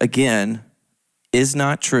 Which, again, is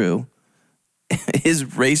not true.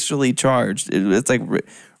 Is racially charged. It's like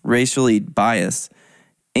racially biased.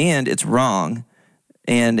 And it's wrong.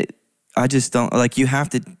 And I just don't, like, you have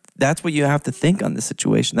to, that's what you have to think on this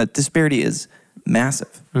situation. That disparity is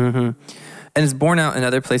massive. Mm-hmm. And it's borne out in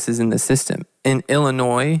other places in the system. In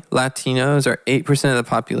Illinois, Latinos are 8% of the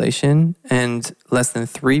population and less than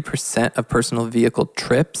 3% of personal vehicle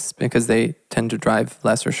trips because they tend to drive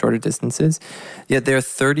less or shorter distances. Yet they're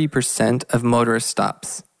 30% of motorist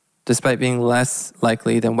stops, despite being less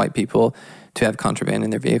likely than white people to have contraband in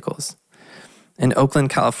their vehicles. In Oakland,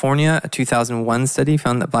 California, a 2001 study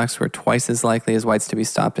found that blacks were twice as likely as whites to be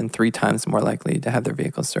stopped and 3 times more likely to have their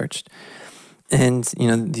vehicles searched. And,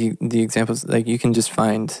 the examples, like you can just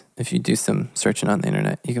find, if you do some searching on the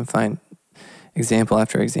internet, you can find example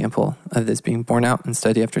after example of this being borne out in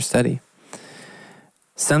study after study.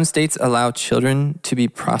 Some states allow children to be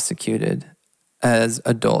prosecuted as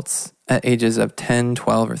adults at ages of 10,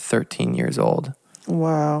 12, or 13 years old.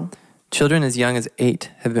 Wow. Children as young as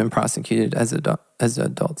 8 have been prosecuted as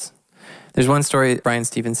adults. There's one story Bryan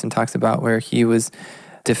Stevenson talks about where he was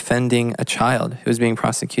defending a child who was being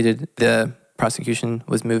prosecuted. The prosecution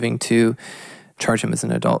was moving to charge him as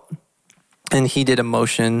an adult. And he did a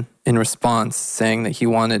motion in response saying that he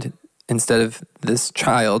wanted, instead of this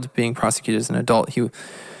child being prosecuted as an adult, he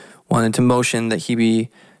wanted to motion that he be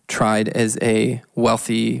tried as a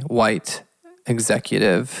wealthy white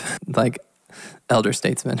executive, like elder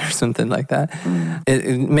statesman or something like that.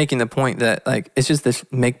 Making the point that like it's just this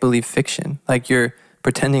make-believe fiction. Like you're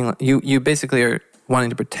pretending, you basically are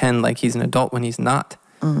wanting to pretend like he's an adult when he's not.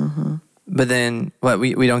 Mm-hmm. But then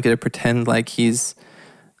we don't get to pretend like he's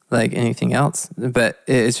like anything else. But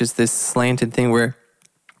it's just this slanted thing where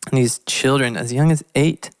these children as young as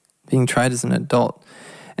 8 being tried as an adult.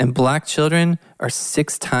 And black children are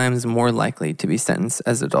 6 times more likely to be sentenced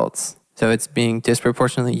as adults. So it's being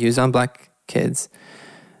disproportionately used on black kids.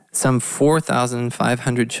 Some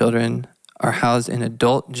 4,500 children are housed in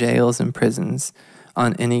adult jails and prisons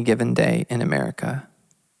on any given day in America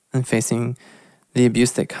and facing the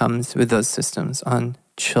abuse that comes with those systems on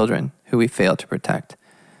children who we fail to protect.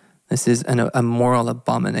 This is a moral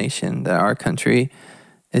abomination that our country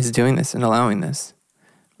is doing this and allowing this.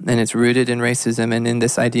 And it's rooted in racism and in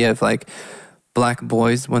this idea of like black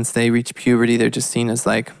boys, once they reach puberty, they're just seen as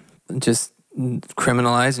like just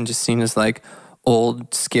criminalized and just seen as like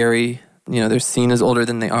old, scary. They're seen as older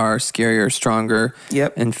than they are, scarier, stronger,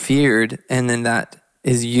 and feared. And then that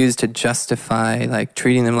is used to justify like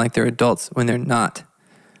treating them like they're adults when they're not.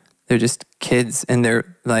 They're just kids, and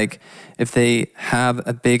they're like, if they have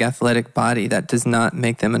a big athletic body, that does not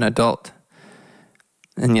make them an adult.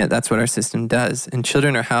 And yet that's what our system does. And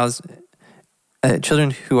children who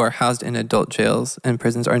are housed in adult jails and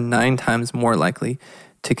prisons are 9 times more likely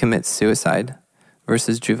to commit suicide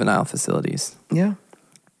versus juvenile facilities. Yeah.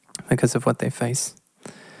 Because of what they face.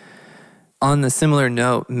 On the similar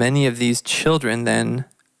note, many of these children then,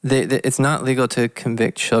 it's not legal to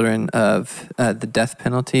convict children of the death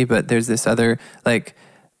penalty, but there's this other,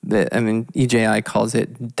 EJI calls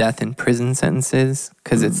it death in prison sentences,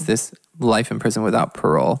 because it's this life in prison without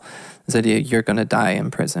parole. This idea you're going to die in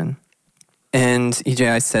prison. And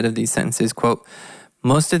EJI said of these sentences, quote,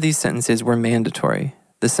 "Most of these sentences were mandatory.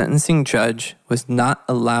 The sentencing judge was not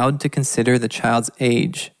allowed to consider the child's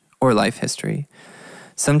age or life history.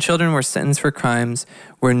 Some children were sentenced for crimes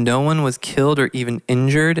where no one was killed or even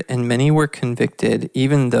injured, and many were convicted,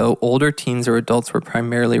 even though older teens or adults were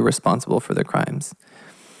primarily responsible for the crimes.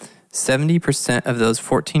 70% of those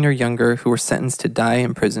 14 or younger who were sentenced to die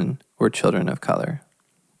in prison were children of color."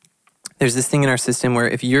 There's this thing in our system where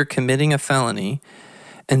if you're committing a felony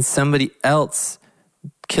and somebody else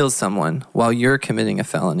kills someone while you're committing a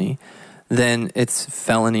felony, then it's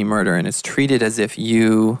felony murder, and it's treated as if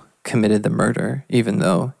you committed the murder, even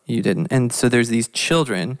though you didn't. And so there's these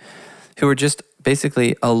children who are just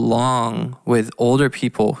basically along with older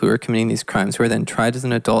people who are committing these crimes, who are then tried as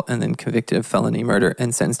an adult and then convicted of felony murder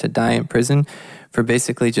and sentenced to die in prison for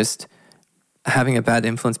basically just having a bad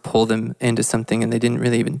influence pull them into something and they didn't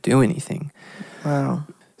really even do anything. Wow.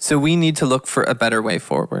 So we need to look for a better way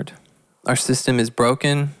forward. Our system is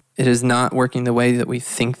broken. It is not working the way that we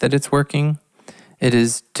think that it's working. It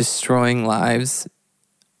is destroying lives,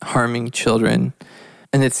 harming children,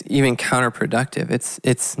 and it's even counterproductive.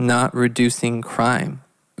 It's not reducing crime.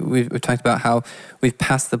 We've talked about how we've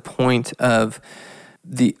passed the point of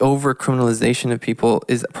the over-criminalization of people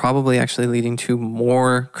is probably actually leading to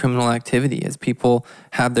more criminal activity as people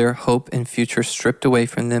have their hope and future stripped away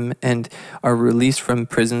from them and are released from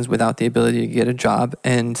prisons without the ability to get a job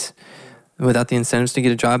and without the incentives to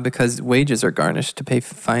get a job because wages are garnished to pay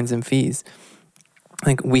fines and fees.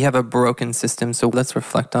 Like, we have a broken system, so let's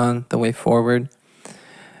reflect on the way forward.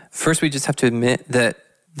 First, we just have to admit that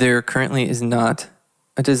there currently is not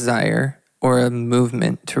a desire or a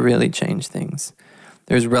movement to really change things.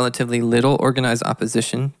 There's relatively little organized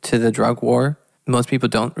opposition to the drug war. Most people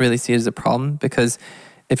don't really see it as a problem because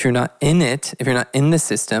if you're not in it, if you're not in the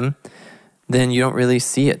system, then you don't really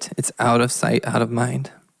see it. It's out of sight, out of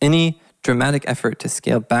mind. Any dramatic effort to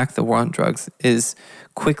scale back the war on drugs is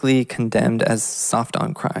quickly condemned as soft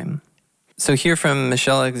on crime. So here from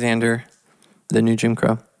Michelle Alexander, The New Jim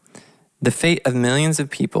Crow. The fate of millions of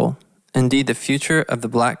people, indeed the future of the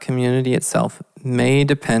Black community itself, may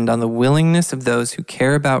depend on the willingness of those who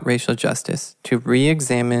care about racial justice to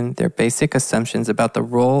re-examine their basic assumptions about the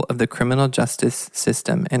role of the criminal justice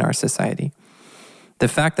system in our society. The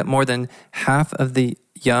fact that more than half of the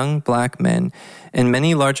young Black men in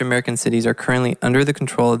many large American cities are currently under the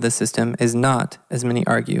control of the system is not, as many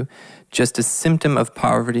argue, just a symptom of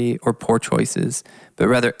poverty or poor choices, but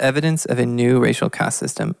rather evidence of a new racial caste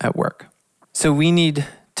system at work. So we need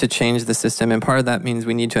to change the system, and part of that means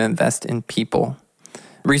we need to invest in people.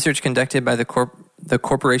 Research conducted by the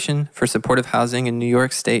Corporation for Supportive Housing in New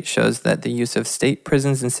York State shows that the use of state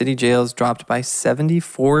prisons and city jails dropped by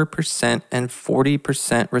 74% and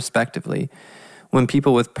 40% respectively when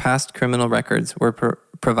people with past criminal records were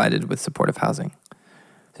provided with supportive housing.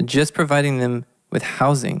 So just providing them with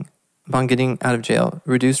housing upon getting out of jail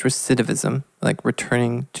reduced recidivism, like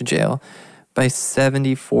returning to jail, by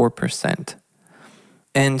 74%.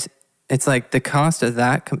 And it's like the cost of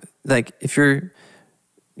that, like if you're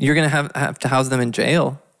going to have to house them in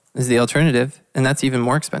jail is the alternative, and that's even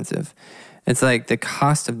more expensive. It's like the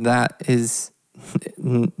cost of that is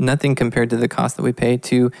nothing compared to the cost that we pay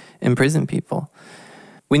to imprison people.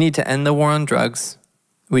 We need to end the war on drugs.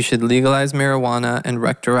 We should legalize marijuana and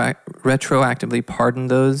retroactively pardon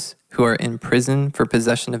those who are in prison for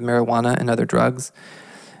possession of marijuana and other drugs.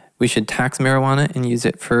 We should tax marijuana and use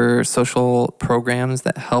it for social programs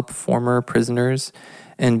that help former prisoners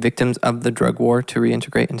and victims of the drug war to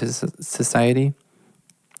reintegrate into society.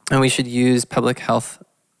 And we should use public health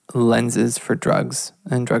lenses for drugs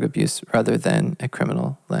and drug abuse rather than a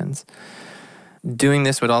criminal lens. Doing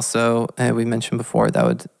this would also, we mentioned before, that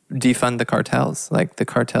would defund the cartels. Like the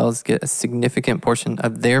cartels get a significant portion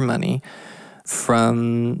of their money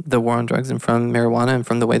from the war on drugs and from marijuana and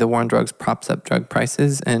from the way the war on drugs props up drug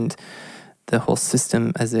prices and the whole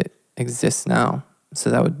system as it exists now.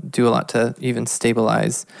 So that would do a lot to even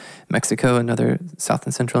stabilize Mexico and other South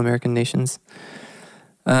and Central American nations.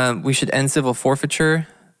 We should end civil forfeiture.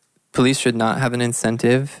 Police should not have an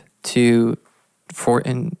incentive for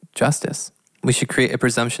injustice. We should create a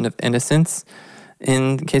presumption of innocence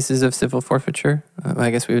in cases of civil forfeiture.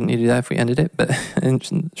 I guess we wouldn't need to do that if we ended it, but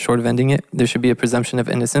short of ending it, there should be a presumption of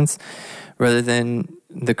innocence rather than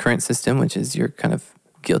the current system, which is you're kind of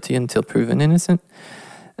guilty until proven innocent.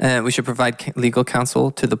 We should provide legal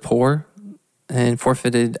counsel to the poor, and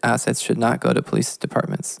forfeited assets should not go to police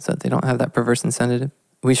departments so that they don't have that perverse incentive.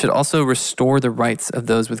 We should also restore the rights of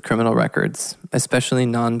those with criminal records, especially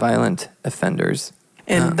nonviolent offenders.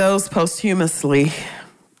 And those posthumously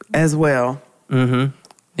as well. Mm-hmm.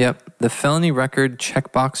 Yep. The felony record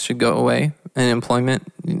checkbox should go away. In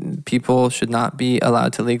employment, people should not be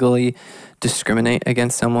allowed to legally discriminate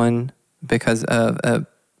against someone because of a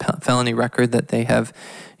felony record that they have,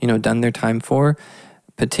 done their time for,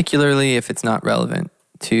 particularly if it's not relevant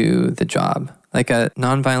to the job. Like a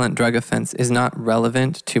nonviolent drug offense is not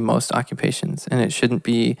relevant to most occupations, and it shouldn't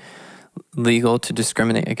be legal to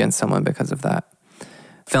discriminate against someone because of that.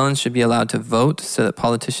 Felons should be allowed to vote so that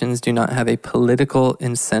politicians do not have a political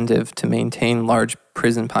incentive to maintain large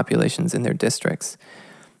prison populations in their districts.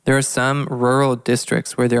 There are some rural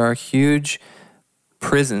districts where there are huge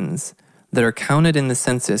prisons that are counted in the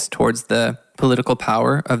census towards the political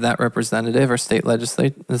power of that representative or state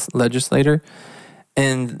legislator,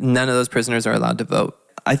 and none of those prisoners are allowed to vote.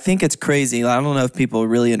 I think it's crazy. I don't know if people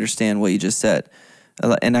really understand what you just said.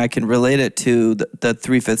 And I can relate it to the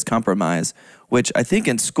 3/5 compromise, which I think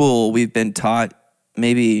in school we've been taught,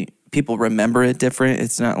 maybe people remember it different.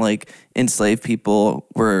 It's not like enslaved people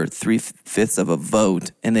were 3/5 of a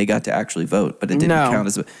vote and they got to actually vote, but it didn't count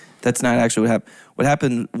as. That's not actually what happened. What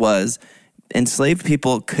happened was enslaved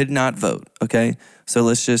people could not vote, okay? So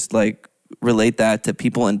let's just relate that to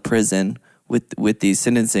people in prison with these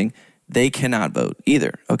sentencing. They cannot vote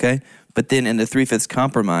either, okay? But then in the 3/5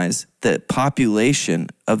 compromise, the population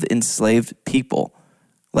of enslaved people,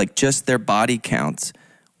 like just their body counts,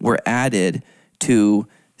 were added to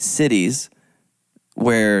cities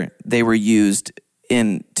where they were used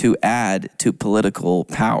to add to political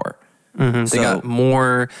power. Mm-hmm. So they got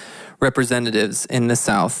more representatives in the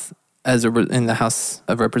South in the House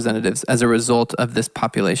of Representatives as a result of this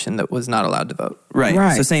population that was not allowed to vote.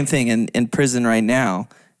 Right. So same thing in prison right now.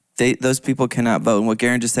 Those people cannot vote. And what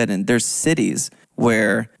Garen just said, and there's cities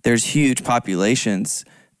where there's huge populations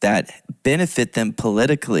that benefit them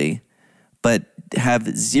politically, but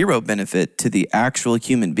have zero benefit to the actual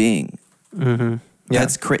human being. Mm-hmm. Yeah.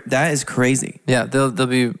 That is crazy. Yeah, there'll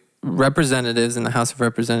be representatives in the House of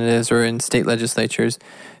Representatives or in state legislatures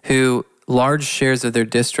who large shares of their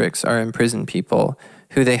districts are imprisoned people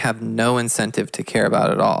who they have no incentive to care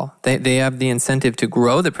about at all. They have the incentive to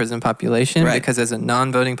grow the prison population because as a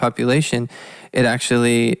non-voting population, it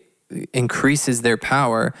actually increases their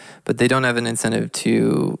power, but they don't have an incentive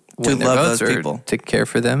to win their love votes those or people. to care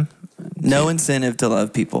for them. No incentive to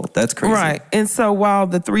love people. That's crazy. Right. And so while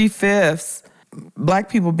the 3/5, Black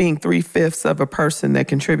people being 3/5 of a person that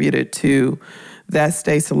contributed to that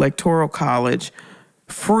state's electoral college,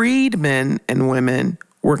 freedmen and women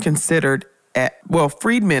were considered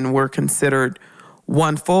freedmen were considered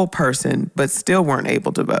one full person, but still weren't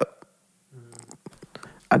able to vote.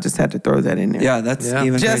 I just had to throw that in there. Yeah, that's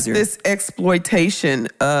even just crazier. this exploitation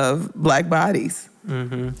of Black bodies.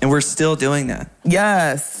 Mm-hmm. And we're still doing that.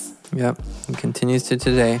 Yes. Yep, it continues to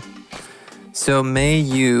today. So may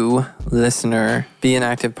you, listener, be an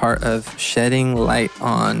active part of shedding light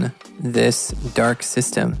on this dark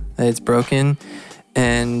system. It's broken,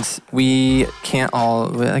 and we can't all,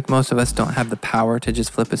 like most of us, don't have the power to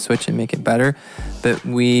just flip a switch and make it better, but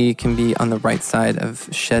we can be on the right side of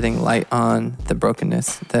shedding light on the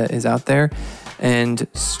brokenness that is out there and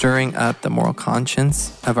stirring up the moral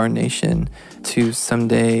conscience of our nation to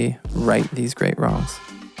someday right these great wrongs.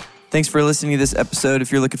 Thanks for listening to this episode.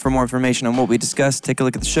 If you're looking for more information on what we discussed, take a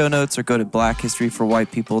look at the show notes or go to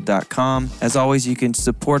blackhistoryforwhitepeople.com. As always, you can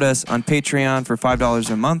support us on Patreon for $5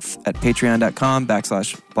 a month at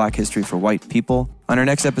patreon.com/blackhistoryforwhitepeople. On our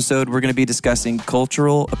next episode, we're going to be discussing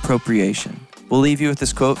cultural appropriation. We'll leave you with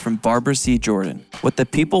this quote from Barbara C. Jordan. What the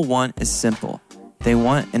people want is simple. They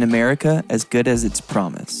want an America as good as its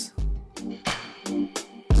promise.